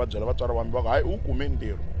bula va byela vatswari va mi va ku hayi u kume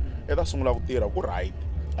ntirho eta sungula ku tirha ku right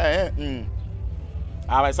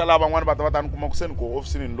va isa lava van'wana va ta va ta ni kuma ku se ni go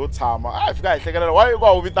ofisini ni lo tshama hi fika hi hlekelela wa ku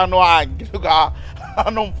a wu vitaniwangi loko a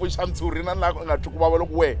no mpfuxa ntshuri na la nga twi ku vava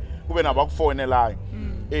loko we ku ve na va ku foyinelangi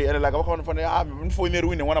ene like va kha ni fonela ni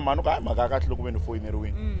foyineriwini n'wana mhani ku hayi mhaka kahle loko ve ni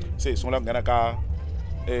foyineriwini se hi sungula ku nghena ka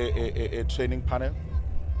training panel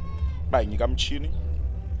va hi nyika michini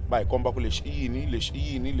va hi komba ku lexi i yini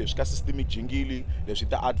leswi ka system yi jingili leswi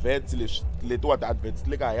ta adverts letiwa ti adverts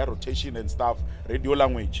le ka ya rotation and stuff radio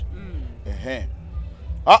language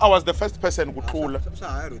I was the first person ku tlula swa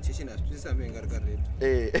high rotation asitwisisa mi nga ri ka radio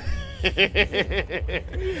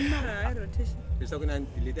high rotation leswaku na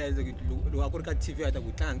leta yizo loko a ku ri ka TV ata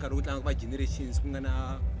ku tlanga nkarhi ku tlanga va generations ku nga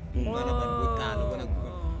na vanhu vo tala vona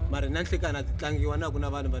mara na nhlekana ti tlangiwa na ku na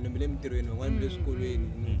vanhu mi le mitirhweni van'wana mi le swikolweni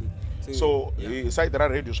so side ra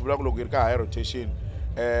radio swi vula ku loko yi ri ka high rotation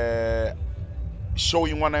show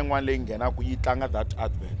yin'wana na yin'wana leyi nghenaka yi tlanga that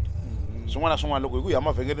advert swin'wana na swin'wana loko hi ku hi ya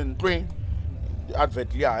mavhengeleni twing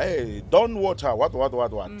advert liya hey Dawn water what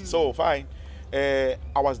so fine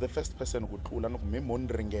I was the first person ku tlula ni ku mi mo ni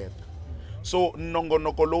ringeta so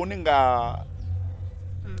nongonoko lowu ni nga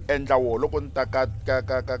endla wo loko ni ta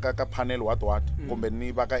ka panel what kumbe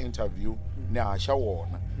ni va ka interview ni haxa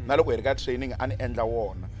wona na loko hi ri ka training a ni endla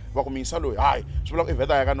wona va ku miyisa loyi hayi swi vula ku i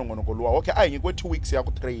vheta ya ka nongonoko luwa okay a hi nyikiwe 2 weeks ya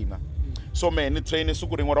ku trainer so me ni train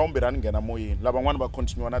siku rin'we ra vumbirhi a ni nghena moyeni lavan'wana va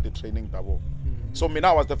continue na ti-training ta vona so mina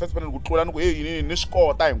I was the first person ku tlula ni ku hey ni swi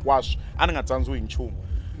kota hinkwaswo a ni nga tsandziwi hi nchumu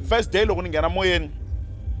first day loko ni nghena moyeni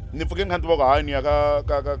ni pfuke ni kha ni tiva ku hayi ni ya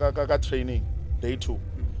ka training day 2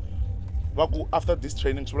 va ku after this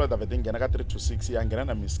training swi vula ta vhete nghena ka 3 to 6 ya nghena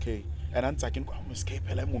na Miss K and a ni tsakini ku Miss K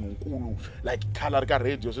phela i munhu nkulu like khala ri ka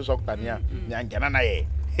radio sweswi swa ku taniya ni ya nghena na yena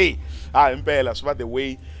hey impela swi va the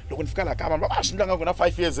way loko ni fika la ka vanhu va swi ndlanga ku na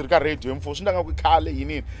 5 years ri ka radio mfo swi ndlanga ku khale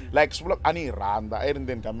yini like swi vula a ni rhandza a ri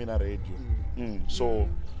ndzeni ka mina radio so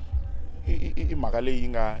i mhaka leyi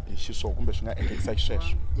nga hi xiswona kumbe swi nga endlekisa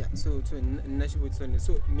xisweswo yeah so na xivutiso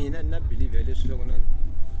so mina na believe leswi loko na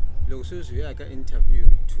loko sweswi ya ka interview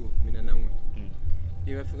to mina na n'we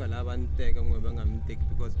i va fika la va ni teka n'we va nga mi teki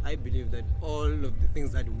because I believe that all of the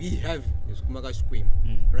things that we have is kuma ka Xikwembu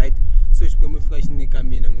right so Xikwembu fika xi nyika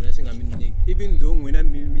mina n'wina xi nga mi nyiki even though n'wina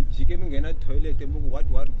mi jike mi nghena toilet mi ku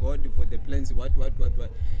what God for the plans what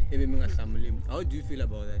ivi mi nga hlamuli how do you feel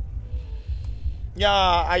about that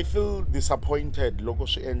yeah I feel disappointed loko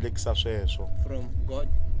swi endlekisa sweswo from God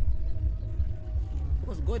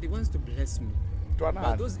because God he wants to bless me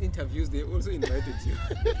but those interviews they also invited you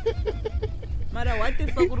mara what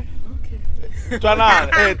if okay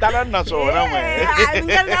twanana talani na swona mwe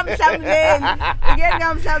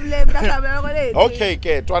okay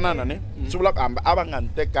ke twanana ne swi vula ku hamba a va nga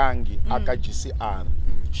ntekangi aka GCR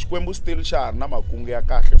Xikwembu still xa ha ri na makungu ya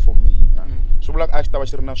kahle for mina swi vula ku a xi ta va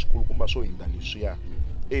xi ri na swikulukumba swo hindza leswiya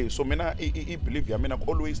so mina I believe ya mina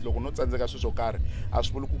always loko no tsandzeka swilo swo karhi a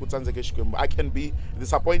swi vuli ku tsandzeke Xikwembu I can be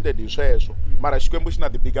disappointed hi sweswo mara Xikwembu xi na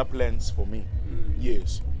the bigger plans for me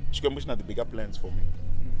yes Xikwembu xi na the bigger plans for me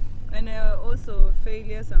and also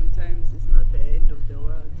failure sometimes is not the end of the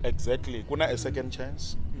world exactly kuna a second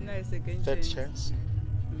chance a second third chance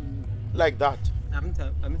like that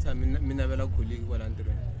mina vela colleague kwala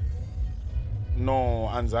ntirhweni no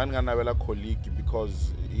anzani nga navela colleague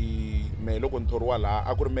because me loko ni thoriwa laha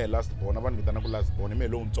a ku ri me last born vanhu vitana ku last born me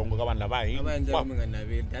lowu ntsongo ka vanhu lava mi nga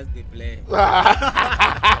naveli that's the plan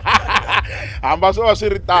hamba swo va swi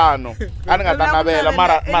ri tano a ni nga ta navela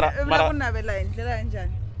mara ku navela hi ndlela ya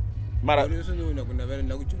njhani mara leswi ni na ku navela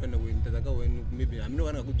na ku jula na wena tata ka wena maybe hambi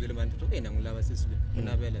va nga ku byele vanhu to na n'wi lava seswi ku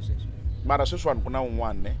navela sweswo mara sweswiwani ku na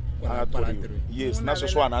un'wana ne a nga thoriwa yes na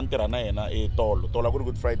sweswiwani a ni tirha na yena tolo a ku ri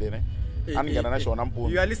Good Friday ne a ni nghena na xona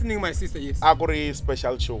mpundzu you are listening my sister yes a ku ri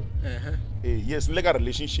special show yes ni le ka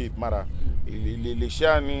relationship mara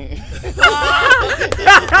lexiyani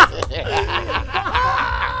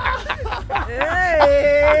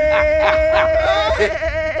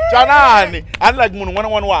twanani a ni like munhu n'wana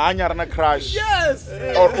n'wana wa hanya ri na crush yes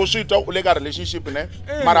or u swi twa u le ka relationship ne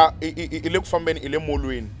mara i le ku fambeni i le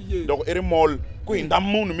molweni loko i ri mall ku hindza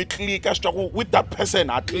munhu mi clika swi twa ku with that person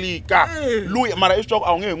a clika luya mara i swi twa ku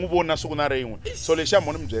a wu nge he n'wi voni na siku na rin'we so lexi ya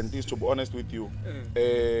mhoni mi byentisi to be honest with you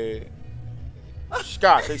xi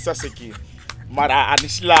kahle xi sasekile mara a ni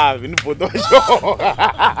xi lavi ni bodo xona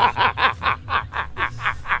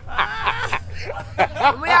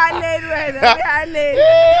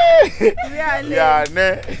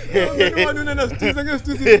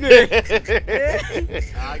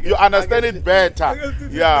you understand it better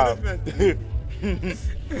yeah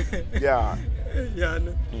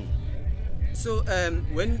no. So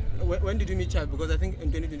when did you meet Chad? Because I think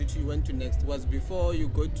in 2022 you went to Next. Was before you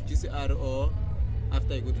go to GCR or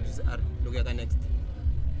after you go to GCR? Look at Next.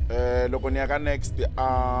 Loko ni ya ka Next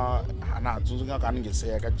na tsundzuka ka ni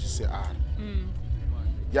ngeseya ka GCR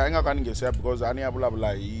ya inga ka ni ngeseya because ani ya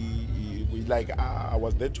vulavula like I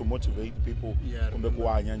was there to motivate people kumbe ku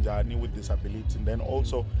hanya njhani with disability and then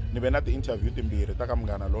also ni ve na ti interview timbirhi ta ka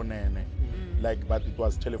Munghana Lonene like but it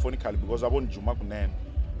was telephonically because avo ni juma kunene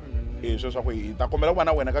sweswo swa ku hi ta kombela ku va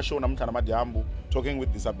na wena ka show namuntlha na madyambu talking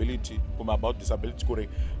with disability kumbe about disability ku ri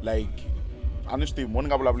like a ni swi tivi mo ni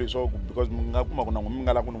nga vulavuli hi swona because mi nga kuma ku na n'we mi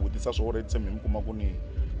nga lava ku ni vutisa swo already se mi kuma ku ni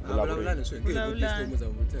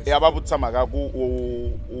ya va vutisa mhaka ku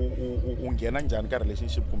u nghena njhani ka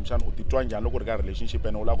relationship kumbexana u titwa njhani loko ri ka relationship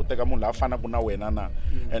and u lava ku teka munhu la a fanaka na wena na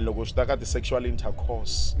and loko swi ta ka ti-sexual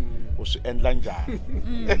intercourse u swi endla njhani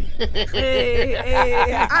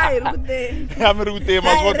Ai rute. a mi ri ku te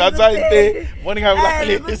ma swo that's why te morning I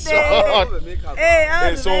vula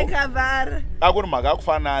So, so- cover. a ku ri mhaka ya ku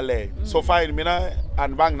fana na leyo so fine mina a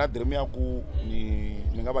ni vangi na dream ya ku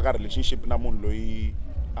ni nga va ka relationship na munhu loyi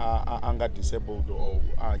a nga disabled or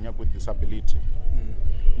a hanyaka with disability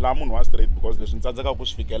laha munhu wa straight because leswi ni tsandzekaka ku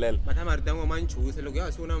swi fikelela matama ri tango manchusa loko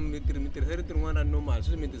ya sungula mitirhisa rito rin'wana ra normal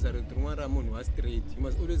swi mi tirhisa rito rin'wana ra munhu wa straight. You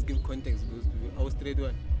must always give context because our straight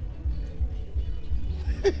one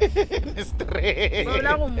straight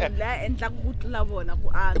Vula ku munhu la endla ku tlula vona ku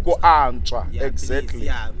antswa. ku antswa Yeah, exactly please,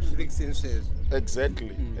 yeah, it makes sense.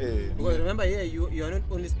 exactly Because remember here, you are not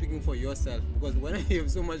only speaking for yourself, because when you have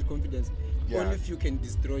so much confidence, Yeah. only few can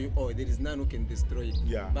destroy you, or there is none who can destroy you.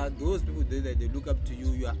 Yeah. But those people that they look up to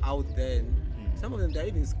you, you are out there. And some of them they're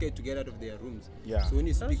even scared to get out of their rooms. Yeah. So when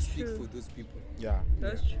you speak, That's speak true. for those people. yeah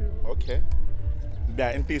That's true. okay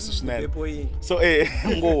yeah intiso swinene People, so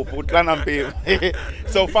ngopfu u tlana mpimu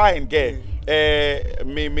so fine ke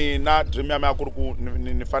mina dream ya mina ku ri ku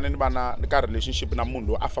ni fane ni va na ka relationship na munhu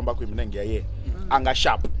loyi a fambaka hi milenge ya yena a nga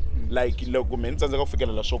sharp like loko me ni tsandzeka ku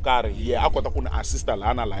fikelela swo karhi a kota ku ni assista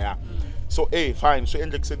laha na laya so fine swi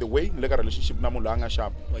endlekise the way ni le ka relationship na munhu loyi a nga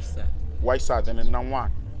sharp watch that. wa xisati and na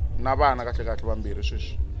n'wana na vana kahle kahle vambirhi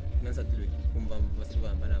sweswi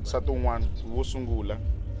nsati wun'wana wo sungula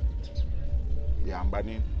hi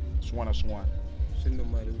hambanini swin'wana na swin'wana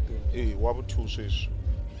wa vu-2 sweswi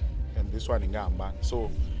and this one hi nga hambani so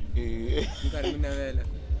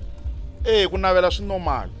ku navela swi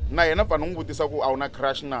normal na yena pfa ni n'wi vutisa ku a wu na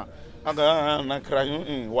crush na a nga na crush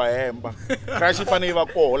wa hemba crush yi fanele yi va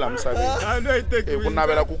koho laha misaveni ku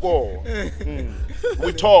navela ku koho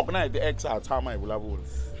we talk na hi ti-ex a tshama hi vulavula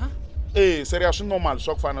serious swi normal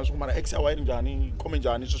swa ku fana swi ku mara ex ya wena njhani khome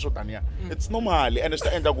njhani sweswo taniya it's normal and swi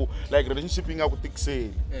ta endla ku like relationship yi nga ku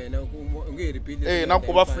tikiseli na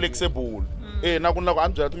ku va flexible na ku ni la ku a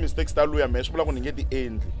ni byela ti-mistakes ta luya mehe swi vula ku ni nge ti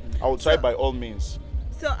endli I will try by all means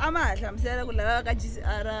So ama ha hlamusela ku lava ka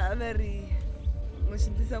GCR a va ri n'wi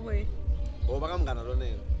xindlisa ku yini? Va ka munghana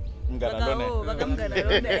lonene. munghana Va lonene ka munghana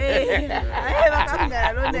lonene. Va ka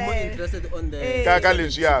munghana More lonene. interested on the ka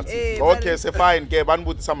leswiya Eh, okay se fine ke va ni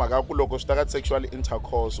vutisa mhaka ya ku loko swi ta ka sexual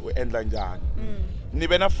intercourse u endla njhani ni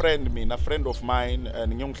ve na friend friend of mine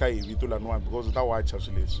ni nge n'wi hlayi hi vito laniwani because u ta watcha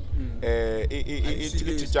swilo leswi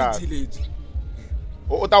i tichara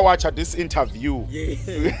u ta watcha this interview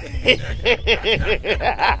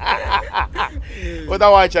u ta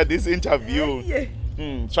watcha this interview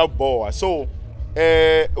swa boha so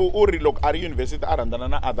u ri loko a ri university a rhandzana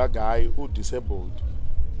na other guy who disabled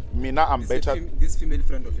mina I'm better this female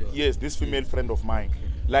friend of yours. yes this female friend of mine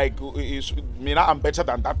like mina I'm better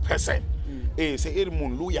than that person se i ri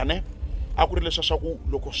munhu luya ne a ku ri leswa swa ku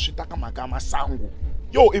loko swi ta ka mhaka masangu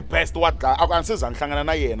yo i best wa dlaya a ku a ni se za ni hlangana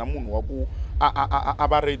na yena munhu wa ku a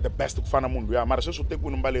va ri the best ku fana munhu luya mara sweswi u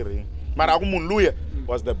tekiwini mbalerini mara a ku munhu luya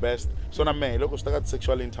was the best so na mehe loko swi ta ka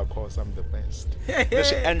sexual intercourse I'm the best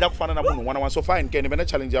leswi endla ku fana na munhu un'wana na un'wana so fine ke ni ve na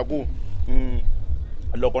challenge ya ku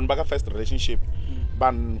loko ni va ka first relationship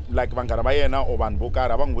vanhu like vanghana va yena or vanhu vo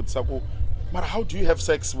karhi a va n'wi vutisa ku mara how do you have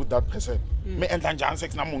sex with that person mi endla njhani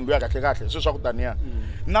sex na munhu luya kahle kahle sweswi swa ku taniya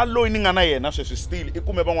na loyi ni nga na yena sweswi still i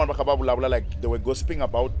kume van'wana va kha va vulavula like they were gossiping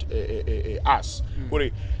about us ku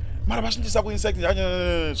ri mara va swi endlisa ku yini sex njhani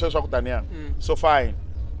sweswi swa ku taniya so fine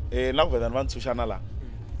na ku vhela ni va ni tshunxana laha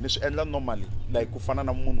ni swi endla normally like ku fana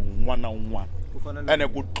na munhu un'wana na un'wana ene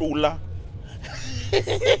ku tlula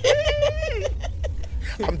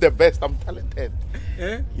I'm the best. I'm talented.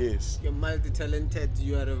 Yes. You're multi-talented.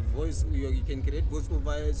 You are a voice. You can create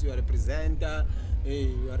voiceovers. You are a presenter.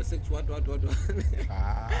 You are a sex. What?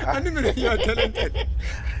 I mean, you are talented.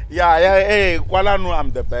 Yeah. Kwalano,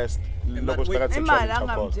 I'm the best. Loko swi ta ka sexual Imali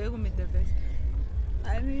intercourse. angamjeki umi the best.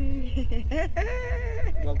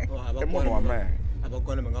 Munhu wa mehe.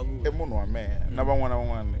 Abakona mangabu. Munhu wa mehe. Na van'wana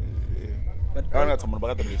van'wana. But A nga tshama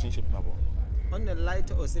ba ka relationship na vona. on a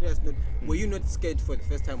lighter or serious note, were you not scared for the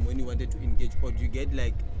first time when you wanted to engage, or do you get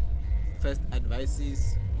like first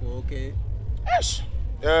advices? Okay. Yes.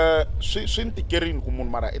 Swi ni tikerini ku munhu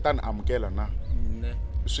mara i ta ni amukela na.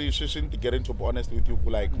 Swi ni tikerini to be honest with you ku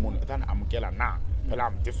like munhu i ta ni amukela na. Phela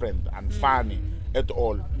I'm different and funny at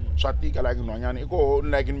all. Swa tika like nhwanyana i ko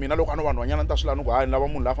like mina loko a no vanhu nhwanyana ni ta swi lava ni ku hayi ni lava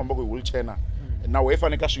munhu la fambaka hi wheelchair na. Na we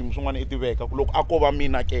fane ka swiyimo swin'wana i tiveka ku loko a ko va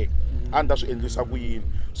mina ke a ni ta swi endlisa ku yini.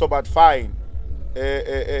 So but fine.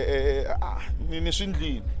 Ni swi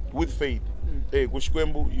ndlini with faith. Ku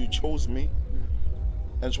Xikwembu you chose me.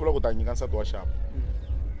 And swi vula ku ta nyika nsati wa xapa.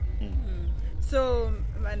 So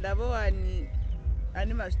vanhu lavawani a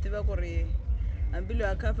ni ma swi tiva ku ri ambilo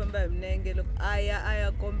akafamba hi minenge loko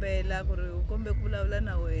aya kombela ku ri u kombe ku vulavula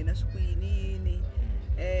na wena swi ku yini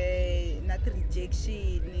na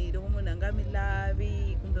ti-rejection loko munhu a nga mi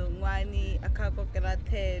lavi kumbe un'wani a kha kokela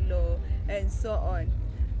tlhelo and so on.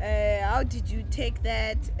 How did you take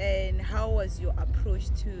that and how was your approach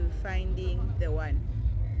to finding the one?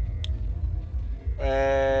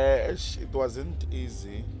 It wasn't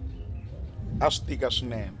easy. A swi tika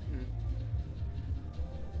swinene.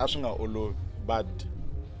 A swi nga olovi but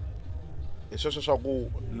hi sweswo swa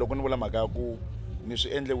ku loko ni vula mhaka ya ku ni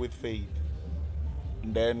swi endle with faith.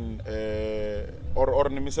 And then or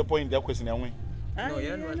ni mise point ya question ya n'wina. No,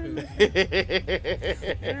 yeah,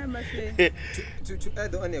 to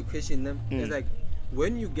add on your question, it's like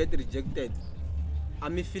when you get rejected, I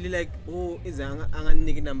may feel like, oh, is a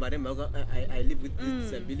number I live with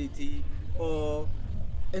this disability or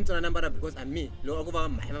enter a number because I'm me.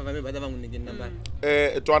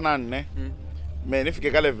 Twanane me ni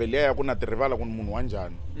fike ka level ya ku na ti rivala ku munhu wa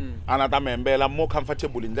njhani ana ta membela more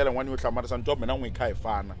comfortable in ndlela n'wani yo hlamarisa ntobe mina n'wi kha hi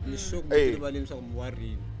fana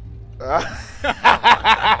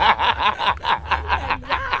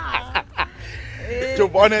to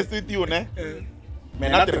be honest with you ne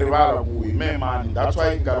mina ti rivala ku hi me mani that's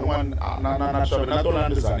why nkarhi n'wani na swa na tona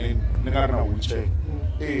ndizaneni ni nga ri na wheelchair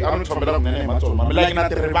a ni tshembela kunene hi matsolo mami like na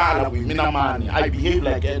ti rivala ku hi mina mani I behave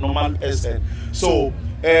like a normal person so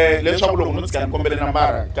leswaku loko no tsika ni kombele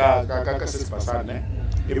nambara ka 6% ne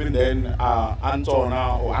even then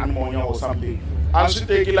Antona or Anmonya or something a swi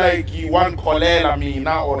teki like one kholela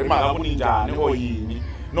mina or mhaka ku ni njhani or yini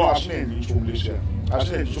no a swi endli nchumu leswiya a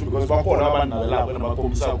swi endli nchumu because va kona vanhu navelaka va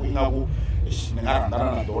kombisaka ku ingaku ni nga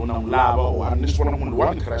rhandzana na tona n'wi lava or ni swi vona munhu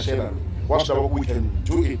wa ni crashela wa swi lava ku we can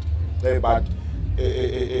do it but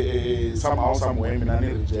somehow somewhere mina ni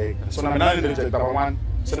reject so na mina ni rejecta van'wana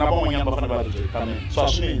se na van'wanyana va fanele va rejecta mina so a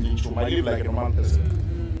swi endli nchumu I live like a normal person.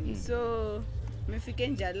 So mi fike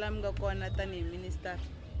njhani laha mi nga kona tanihi minister?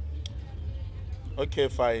 Okay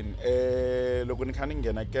fine loko ni kha ni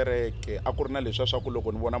nghena kereke a ku ri na leswiya swa ku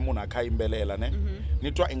loko ni vona munhu a kha yimbelela ne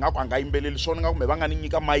ni twa ingaku a nga yimbeleli swona nga kumbe va nga ni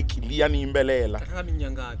nyika mic liya ni yimbelela a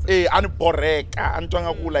ni borheka a ni twa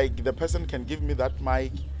nga ku like the person can give me that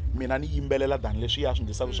mic mina ni yimbelela than leswiya swi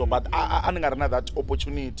ndlisaka so but a ni nga ri na that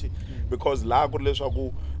opportunity because laha ku ri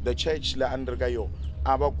leswaku the church leyi a ni ri ka yona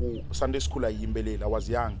a va ku Sunday school a yi yimbeleli I was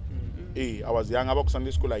young I was young about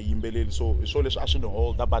Sunday school a yimbeleli so leswi a swi ni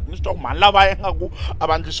holda but ni swi twa ku mani lava ya nga ku a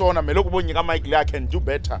va ndli swona me loko vo nyika mic leyi I can do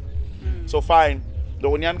better so fine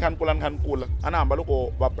loko ni ya ni kha ni kula a ni hamba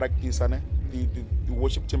loko va practice ne the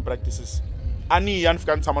worship team practices a ni ya ni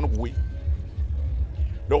fika ni tshama ni ku wi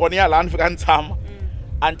loko ni ya laha ni fika ni tshama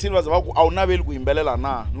until va za va ku a wu naveli ku yimbelela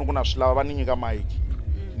na ni ku na swi lava va ni nyika mic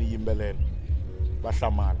ni yimbelela va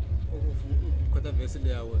hlamala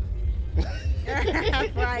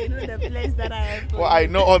I know the place that I have for well, I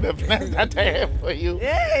know all the plans that I have for you.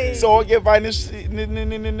 Hey. So okay, fine. Ni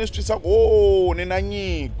streets up. Oh, ni na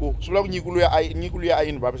nyiko. So la nyiko luya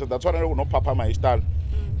ayin ba. So that's why I no papa my style.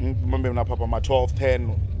 Remember na papa my 12,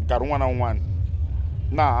 10. Karunga na one.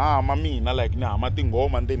 Nah, mamina like nah,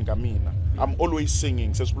 matingoma and then kamina. I'm always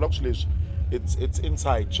singing. So it's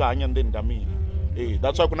inside. Chanya and then kamina. Hey,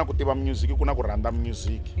 that's why kuna kutiba music, kuna ku random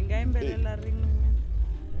music. Ngaimbelela ring.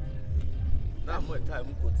 Not much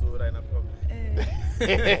time kutsura ina problem.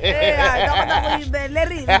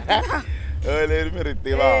 Leri mi ri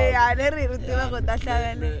tiva. Leri ri tiva ku ta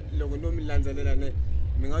hlavele. Loko no mi landzelela ne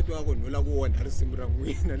mi nga twa ku nula ku wona risimu ra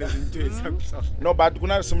n'wina leswi ni twisaka. No but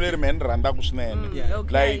kuna risimu leri me ni rhandzaka swinene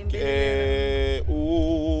like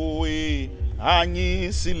uyi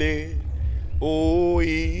hanyisile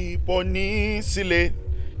uyi ponisile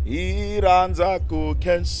I rhandza ku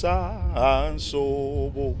khensa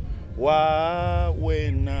nsovo wa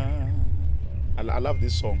wena. I love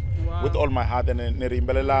this song with all my heart and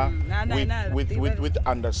nerimbelela with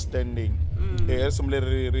understanding. Yes, I'm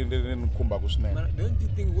kumba kusne. Don't you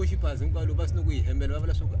think worshipers ngalo basino kuyihembela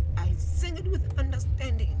bavela so I sing it with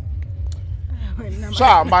understanding.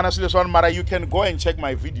 So mana sile swan mara you can go and check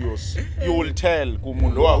my videos. You will tell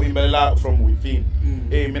kumuntu wa uyimbelela from within.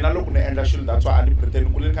 Mina loko ne endla shilo that's why I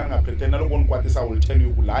pretend kuleni kana pretend loko nikwatisa I will tell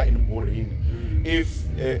you kula in boring. If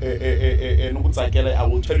nukutsakela I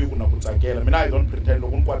will tell you kuna kutsakela. Mina I don't pretend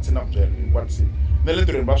loko nikwatisa na kujela nikwatisa. Nele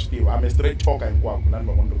ntirhweni va swi tiva I'm a straight talker hinkwako lani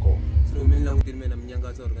va kondo ko. So mina langutini mina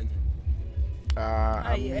mnyangatso ri kanje.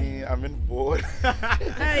 I'm in bored.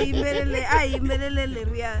 Yimbelele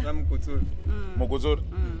leriya. Mukutsuri. Mukutsuri.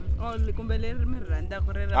 Oh, likumbele mi rhandza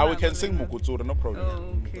ku rera. We can sing Mukutsuri, no problem.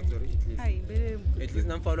 Oh, okay. At least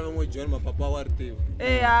nam follow mo John ma papa wa ritiwa.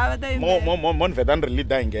 Va ta yimbela. Mo vedan really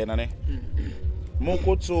da ingena ne.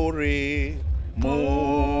 Mukutsuri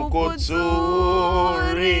mukutsuri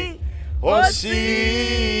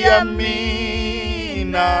hosi ya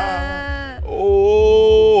mina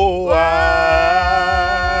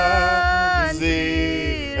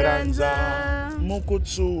wanzirandza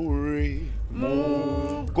mukutsuri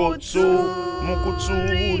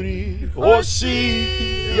mukutsuri hosi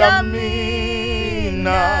ya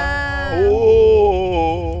mina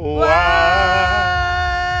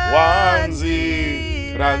wanzirandza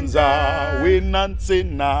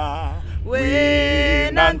wenantsena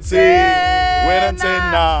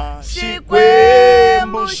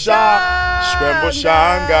xikwembu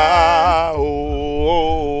xanga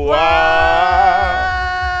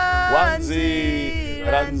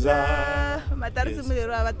wanzirandza matarisimu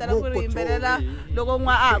lero va tala ku ri yimbelela loko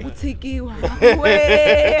n'wa a ha ku tshikiwa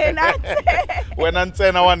wena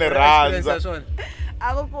ntsena wa ni rhandza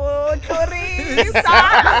a ku ku tlurisa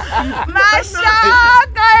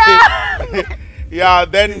maxaka yeah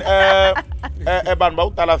then vanhu va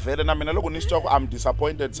ku tala vhele na mina loko ni swi twa ku I'm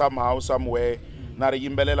disappointed somehow somewhere na ri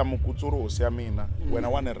yimbelela mukutsuri hosi ya mina wena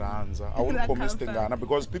wa ni rhandza a wu ni khomisi tingana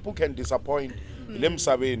because people can disappoint hi le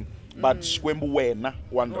misaveni but xikwembu wena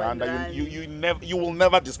wa ni rhandza you will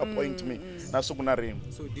never disappoint me na siku na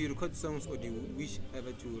rin'we. So do you record songs or do you wish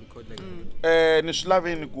ever to record like that? Ni swi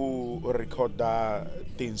laveni ku recorda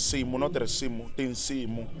tinsimu not risimu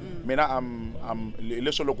tinsimu mina I'm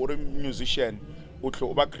leswo loko u ri musician u tlhe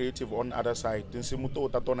u va creative on other side tinsimu to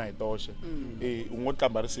ta tona hi toxe u ngo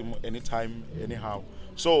tlamba risimu anytime anyhow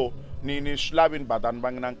so ni swi laveni badani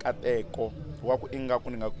va nga na nkateko wa ku ingaku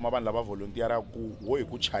ni nga kuma vanhu lava volunteer ku wo hi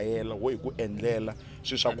ku chayela wo hi ku endlela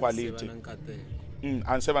swi swa quality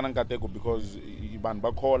a ni se va na nkateko because vanhu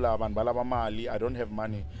va khola vanhu va lava mali I don't have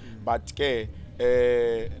money but ke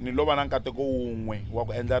ni lo va na nkateko wun'we wa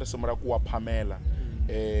ku endla risimu ra ku wa phamela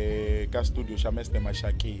ka studio xa Mr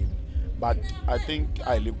Mashakini but I think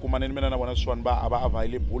I le kumane ni mina na vona swona ba ava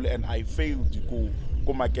available and I failed ku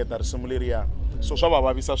market risimu leriya so swa va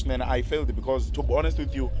vavisa swinene I failed because to be honest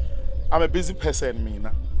with you I'm a busy person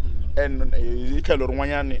mina and hi tlhelo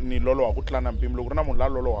rin'wanyana ni loloha ku tlula na mpimo loko ri na munhu la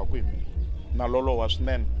loloha ku hi mina na loloha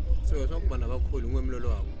swinene so swa ku vana va kholi n'we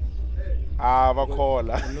miloloha va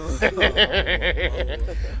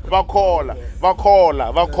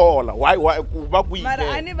khola why va ku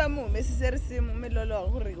mara ani va mu humesise risimu mi loloha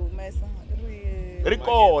ku ri humesa ri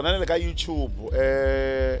kona le ka YouTube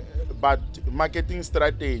but marketing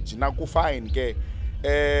strategy na ku fine ke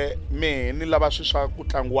me ni lava swi swa ku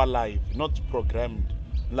tlangiwa live not programmed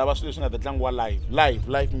ni lava swi leswi nga ta tlangiwa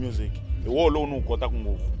live music hi wo lowu ni wu kotaku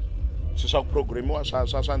ngopfu swi swa ku programiwa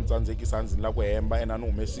swa nitsandzekisa ndzi ni la ku hemba ena ni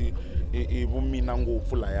humesi i vumina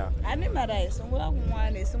ngopfu laya ani mara hi sungula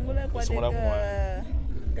kun'wana hi sungula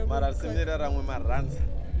mara risimu leri ra n'we marhandza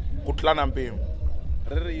ku tlula na mpimo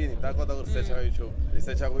ri yini ta kota ku researcha ka YouTube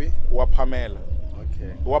researcha ku yi wa phamela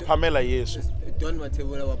okay wa phamela Yesu Don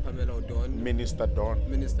Matebula wa Pamela o Don Minister Don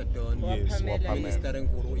yes wa Pamela Minister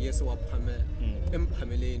Nkuru Yesu wa Pamela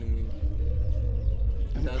emphameleni ngwini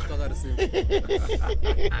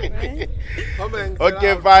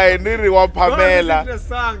okay fine ni ri wa phamela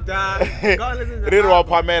ri wa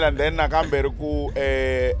phamela and then nakambe ri ku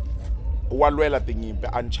wa lwela tinyimpi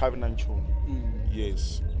a ni chavi na nchumu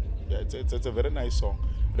yes yeah, it's a very nice song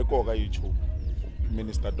ri koho ka YouTube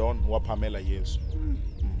Minister Don wa phamela Yesu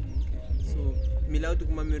so milawu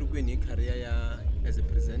tikuma mi ri kwini hi career ya as a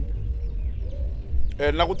presenter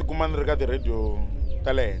na ku tikuma ni ri ka ti-radio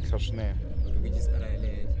ta le henhla swinene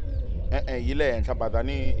yi le henhla but then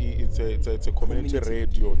it's a community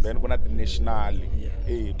radio then ku na ti-national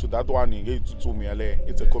to that one hi nge yi tsutsumi yaleyo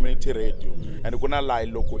it's a community radio and ku na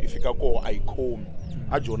layi loko i fika koho a yi khomi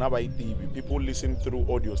a jona va yi tivi people listen through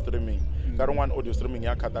audio streaming nkarhi wun'wana audio streaming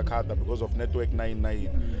ya khatakata because of network 9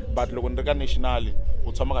 but loko ni ri ka national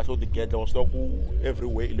u tshama kahle u tigedla wa swi tiva ku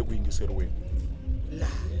everywhere i le ku yingiseriweni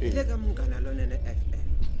le ka Munghana Lonene FM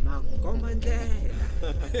makomba ndlela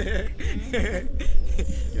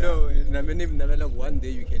no na many like one day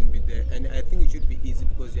you can be there and I think it should be easy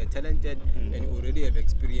because you are talented and you already have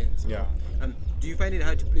experience do you find it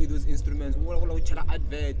hard to play those instruments la ku chela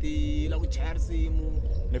advert la ku chaya risimu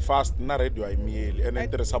ni fast na radio a yi miyeli ene ni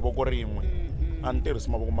tirhisa voko rin'we a ni tirhisi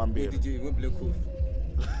mavoko mambirhi DJ Black Coffee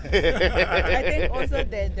I think also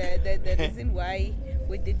the reason why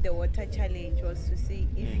we did the water challenge was to see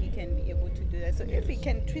if he can be able to do that. So if he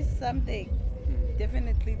can twist something,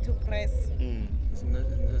 definitely to press. It's not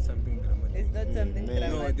something dramatic. It's not something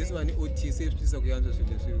dramatic. No, this one OT saves piece of answer to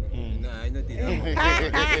this. Nah, I not it.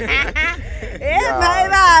 My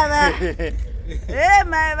baba.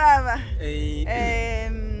 My baba. Yeah,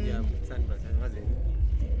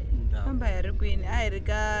 famba hi ri kwini a hi ri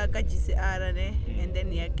ka GCR ne and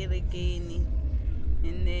then hi ya kerekeni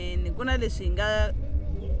and then ku na leswi hi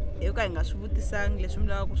nga swi vutisangi leswi mi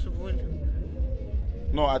lavaka ku swi vula.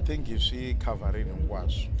 No, I think if she covering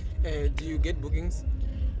hinkwaswo. Do you get bookings?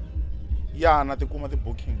 Yeah, na tikuma the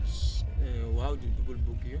bookings. How do people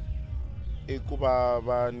book you? Ku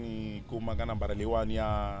va ni kuma ka nambara leyiwani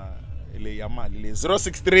ya mali le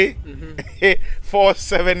 063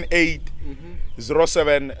 478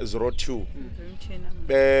 0702.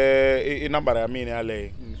 I nambara ya mina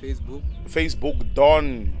yaleyo. Facebook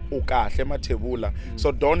Don Ukahle Mathebula.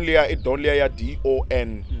 So Don Leah ya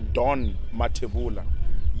DON Don Mathebula.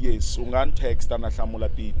 Yes, ungan text na hlamula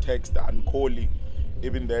ti text and call.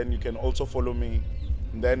 Even then you can also follow me.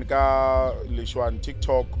 Then ka leshwan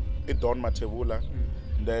TikTok Don Mathebula.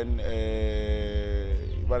 Then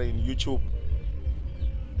but in YouTube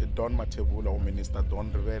Don Mathebula or Minister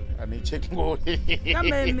Don Rebel and check go.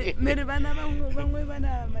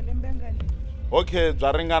 Okay,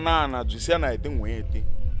 bya ringanana byi siyana hi tin'hweti.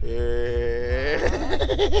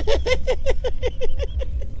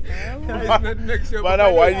 Vana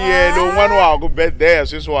 1 year lowun'wana wa ha ku birthday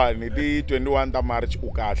sweswiwani ti 21 ta March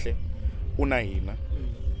u kahle una hina.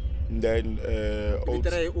 Then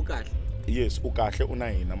Ukahle. Yes, u kahle una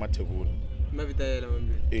hina Mathebula. Mavita yela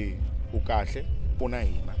mambili. U kahle una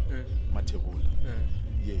hina Mathebula.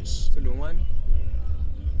 Yes. So lowun'wana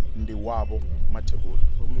ndi wabo Mathebula.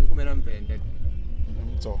 Munkumela mpende.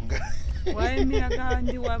 Mtsonga. Why mi aka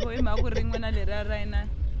ndi wabo i mhaka ku ri n'wina leri ra yina?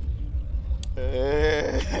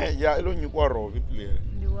 Ya ilo nyikiwa rovi leri.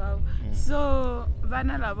 Ndi wabo. So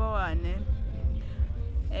vana lavawani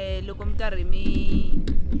loko mi karhi mi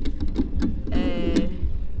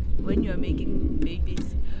when you are making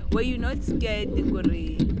babies, were you not scared ku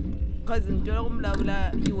ri because ngithola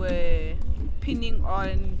kumlavula you were pinning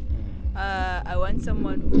on I want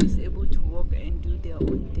someone who is able to walk and do their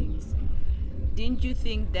own things. Didn't you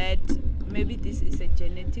think that maybe this is a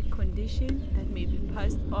genetic condition that may be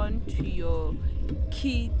passed on to your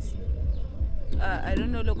kids? I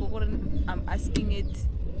don't know, I'm asking it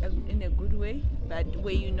in a good way, but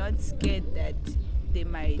were you not scared that they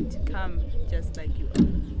might come just like you are?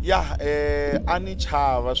 Yeah, ani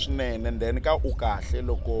chava swinene and then ka ukahle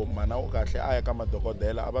loko mana ukahle aya ka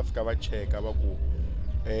madokodela aba fika va cheka va ku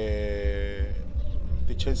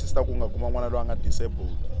the chances ta ku nga kuma n'wana loyi a nga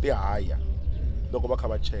disabled ti higher loko va kha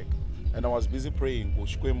va check. And I was busy praying ku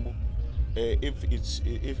Xikwembu if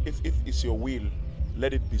it's your will,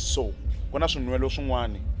 let it be so. Kuna swinwelo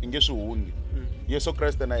swin'wana i nge swi hundi. Yesu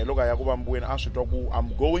Kreste na loko ya ku vambuweni a swi twa ku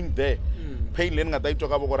I'm going there. Pain leyi ni nga ta yi twa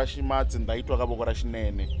ka voko ra ximatsi ni ta yi twa ka voko ra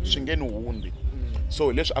xinene swi nge ni hundi.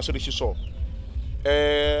 So leswi a swi ri xiswona.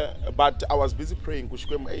 But I was busy praying ku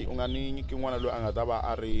Xikwembu u nga ni nyiki n'wana loyi a nga ta va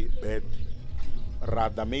a ri bad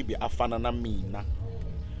rather maybe a fana na mina.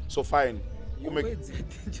 So fine.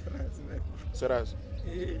 Serious?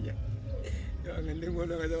 Yeah. I'm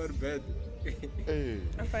bad.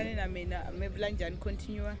 Afani na mina mevula njani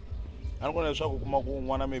continue. Ani kona leswaku kuma ku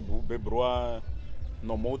n'wana maybe u beburiwa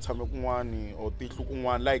nomo u tshame kun'wani or tihlu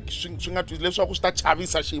kun'wani like swi nga twi leswaku swi ta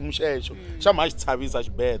chavisa xiyimo xexo xa mha xi chavisa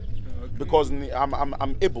xibedhlele because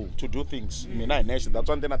I'm able to do things mina hi nexe that's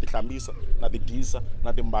why ndzi na ti hlambisa na ti dyisa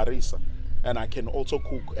na ti mbarisa and I can also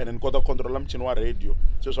cook and then kota control mchini wa radio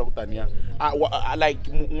so swa ku taniya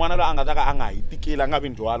like n'wana loyi a nga ta ka a nga hi tikile a nga vi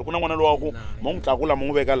ndzwalo ku na n'wana loyi wa ku mo n'wi tlakula mo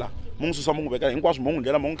n'wi veka la mo n'wi susa mo n'wi veka hinkwaswo mo n'wi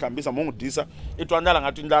ndlela mo n'wi hlambisa mo n'wi dyisa i twa ndlala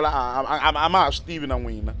nga twi ndlala a ma ha swi tivi na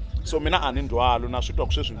n'wina so mina a ni ndzwalo na swi twa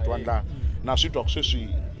ku sweswi ni twa ndlala na swi twa ku sweswi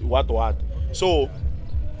what so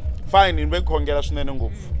fine ni ve khongela swinene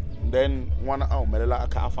ngopfu then n'wana a humelela a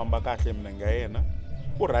kha a famba kahle minenge ya yena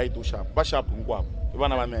u right u sharp va sharp hinkwavo i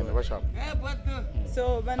vana vanene va sharp.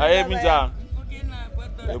 So vana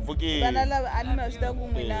lava a ni ma swi tiva ku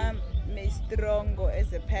n'wina mi strong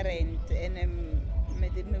as a parent and mi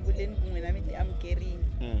vuleni ku n'wina mi ti amukerini.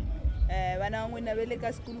 Vana va n'wina va le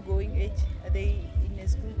ka school going age, are they in a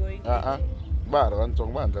school going age? Va ha ri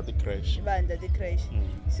vantsongo va handla ti-crash. Va handla ti-crash.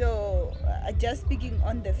 So just speaking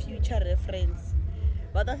on the future reference,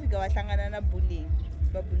 va ta fika va hlangana na bullying,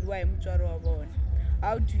 va buliwa hi mutswari wa vona.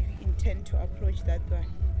 How do you intend to approach that one?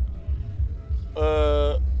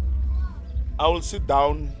 I will sit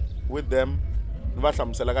down with them ni va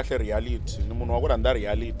hlamusela kahle reality ni munhu wa ku rhandza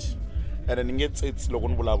reality and ni nge tsitsi loko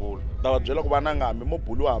ni vulavula ta va byela ku vana nga hambi mo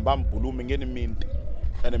buliwa hamba mi buliwi mi nge ni minti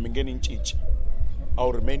and mi nge ni cinci. I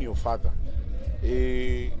will remain your father.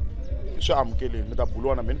 Swi amukeleni mi ta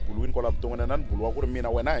buliwa na mi ni buliwini kwala vuton'wini na ni buliwa ku ri mina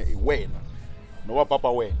wena hi wena no wa papa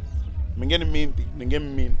wena mi nge ni minti ni nge mi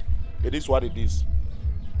minti. It is what it is.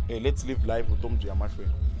 Let's live life vutomi byi ya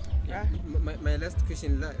mahlweni. My last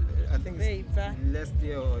question, I think it's last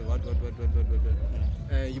year or what.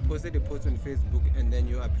 You posted a post on Facebook and then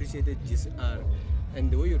you appreciated GCR.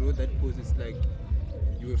 And the way you wrote that post is like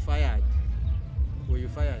you were fired. Were you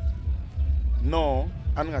fired? No,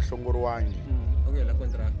 I'm not shongorwangi. Okay, la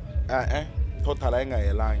contract. Total ainga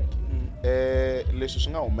helangi. Leswi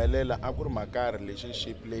swi nga humelela a ku ri mhaka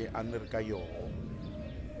relationship leyi a ni ri ka yoho.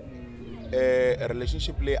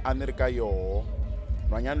 Relationship leyi a ni ri ka yoho.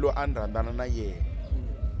 N'wanyana loyi a ni rhandzana na yena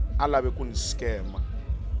a lave ku ni scam.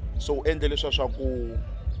 So u endle leswiya swa ku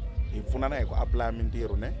hi pfunana hi ku apply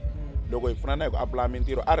mintirho ne. Loko hi pfunana hi ku apply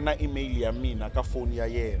mintirho a ri na email ya mina ka phone ya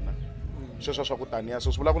yena. Sweswo swa ku taniya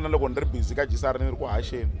so swi vula ku na loko ni ri busy ka GCR ni ri ku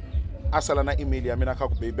hasheni a sala na email ya mina kha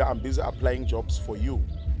ku baby I'm busy applying jobs for you.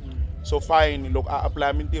 So fine loko a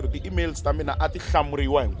apply mintirho ti emails ta mina a ti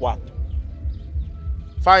hlamuriwa hinkwato.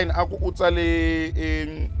 Fine aku u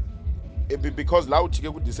tsale because la u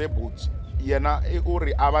chike ku disabled yena u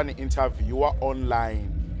ri ava ni interviewer online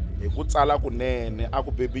hi ku tsala kunene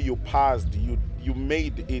aku baby you passed you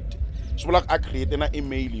made it. Swi vula a create na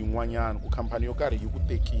email yin'wanyana ku company yo karhi yi ku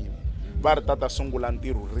tekile va ri tata sungula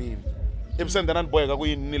ntirho rini episendana ni boheka ku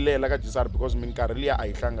yinilela ka GCR because minkarhi liya a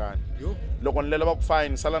yi hlangani loko ni lela va ku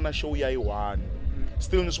fine sala na show ya yi 1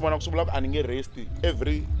 still ni swi vona ku swi vula ku a ni nge rest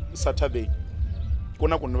every Saturday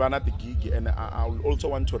kuna ku ni va na ti-gig and I also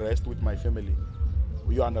want to rest with my family,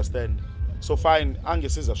 you understand. So fine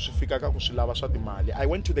angesiza swi fika ka ku swi lava swa timali I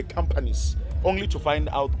went to the companies only to find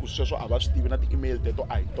out ku sweswo a va swi tivi na ti-email teto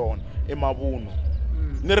a hi tona emavuno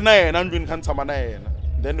ni ri na yena ndlwini kha ni tshama na yena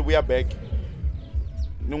then we are back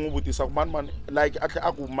ni n'wi vutisa ku man like a tlhe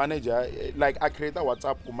a ku manager like a create a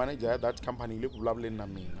WhatsApp ku manager that company le ku vulavuleni na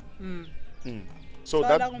mina so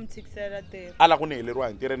that ala ku ni heleriwa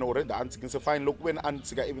hi ntirho ni already a ni tshikise fine loko ve ni a ni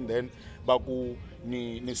tshika even then va ku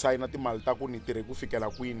ni sayina timali ta ku ni tirhe ku fikela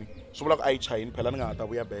kwini swi vula ku a yi chayini phela ni nga ha ta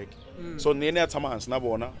vuya back so ni ya tshama hansi na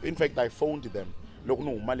vona in fact I phoned them loko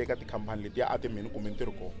ni huma le ka tikhampani letiya a timini kumbe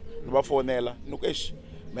ntirho kona ni va fonela ni ku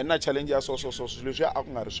mina na challenge ya so leswi a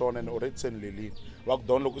ku nga ri swona ni already se ni lelini va ku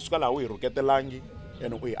don loko suka laha u hi rhuketelangi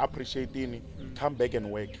and u hi appreciate-ini come back and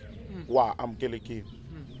work wa amukelekile.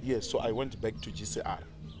 Yes, so I went back to GCR.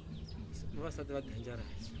 Very dangerous.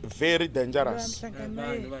 Very dangerous. Thank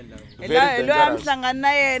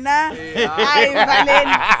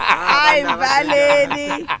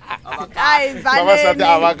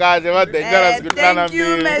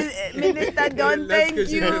you, Minister Don. Thank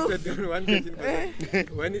you.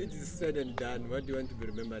 When it is said and done, what do you want to be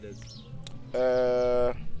remembered as?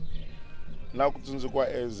 Now Kutunzukwa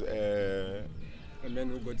is a man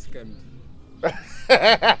who got scammed.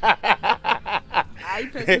 I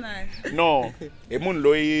personally. No, emun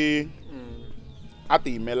loyi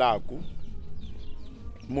ati imelaku.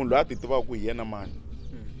 Mun lo ati tiva ku yena man.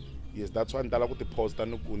 Yes, that's why ndala ku ti posta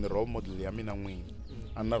ni ku ni role model ya mina n'wini.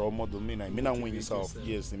 Ana role model mina n'wini self.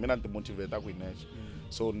 Yes, mina nti motivate ku inex.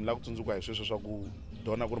 So ni la ku tsundzuka hi sweswo swa ku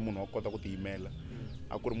dona ku ri munhu wa kota ku ti yimela.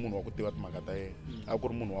 A ku ri munhu wa ku tiva timhaka ta yena. A ku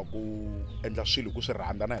ri munhu wa ku endla swilo ku swi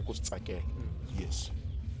rhandza na hi ku swi tsakela. Yes.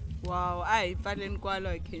 Wow, I pfaleni kwalo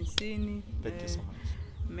I can see. Thank you so much.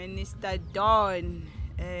 Minister Don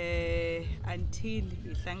until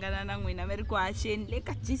ihlangana na n'wina mi ri ku hasheni le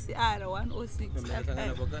ka GCR 106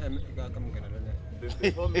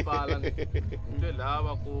 before mi pfala nto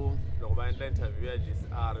lava ku loko va endla interview ya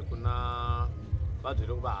GCR ku na va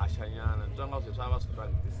byele ku va hashanyana ntanga sweswi va swi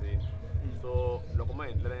practiceni so loko ma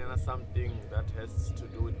endlelanyana something that has to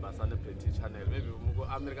do with Basane Pretty Channel maybe muko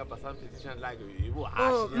America Basane Pretty Channel like hi vu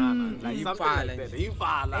hashanyana like something like that hi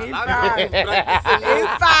pfala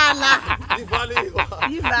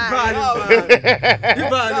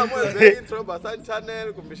intro Basane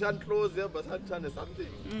Channel kumbe shan close ya Basane Channel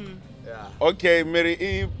something yeah okay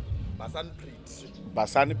Mary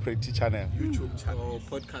Basane Pretty Channel YouTube channel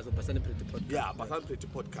podcast or Basane Pretty podcast yeah Basane Pretty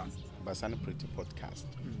podcast Basane Pretty podcast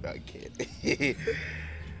okay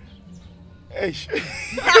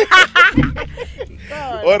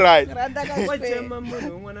all right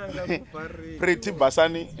Pretty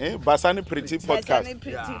Basane Pretty podcast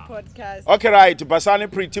okay right Basane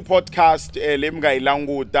Pretty podcast le mga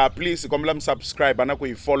ilanguta please kombela subscribe na ku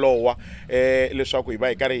i follow leswaku hi va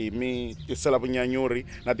hi karhi hi mi tisela vunyanyuri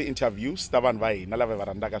na ti interviews ta vanhu va hina lava va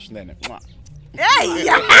rhandzaka swinene Hey!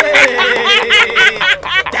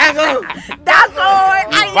 Dago!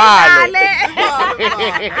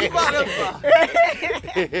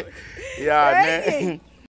 Yeah, ne.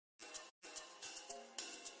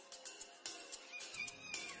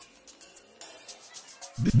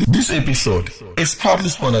 This episode is proudly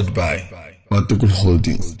sponsored by Matukul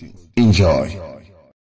Holdings. Enjoy.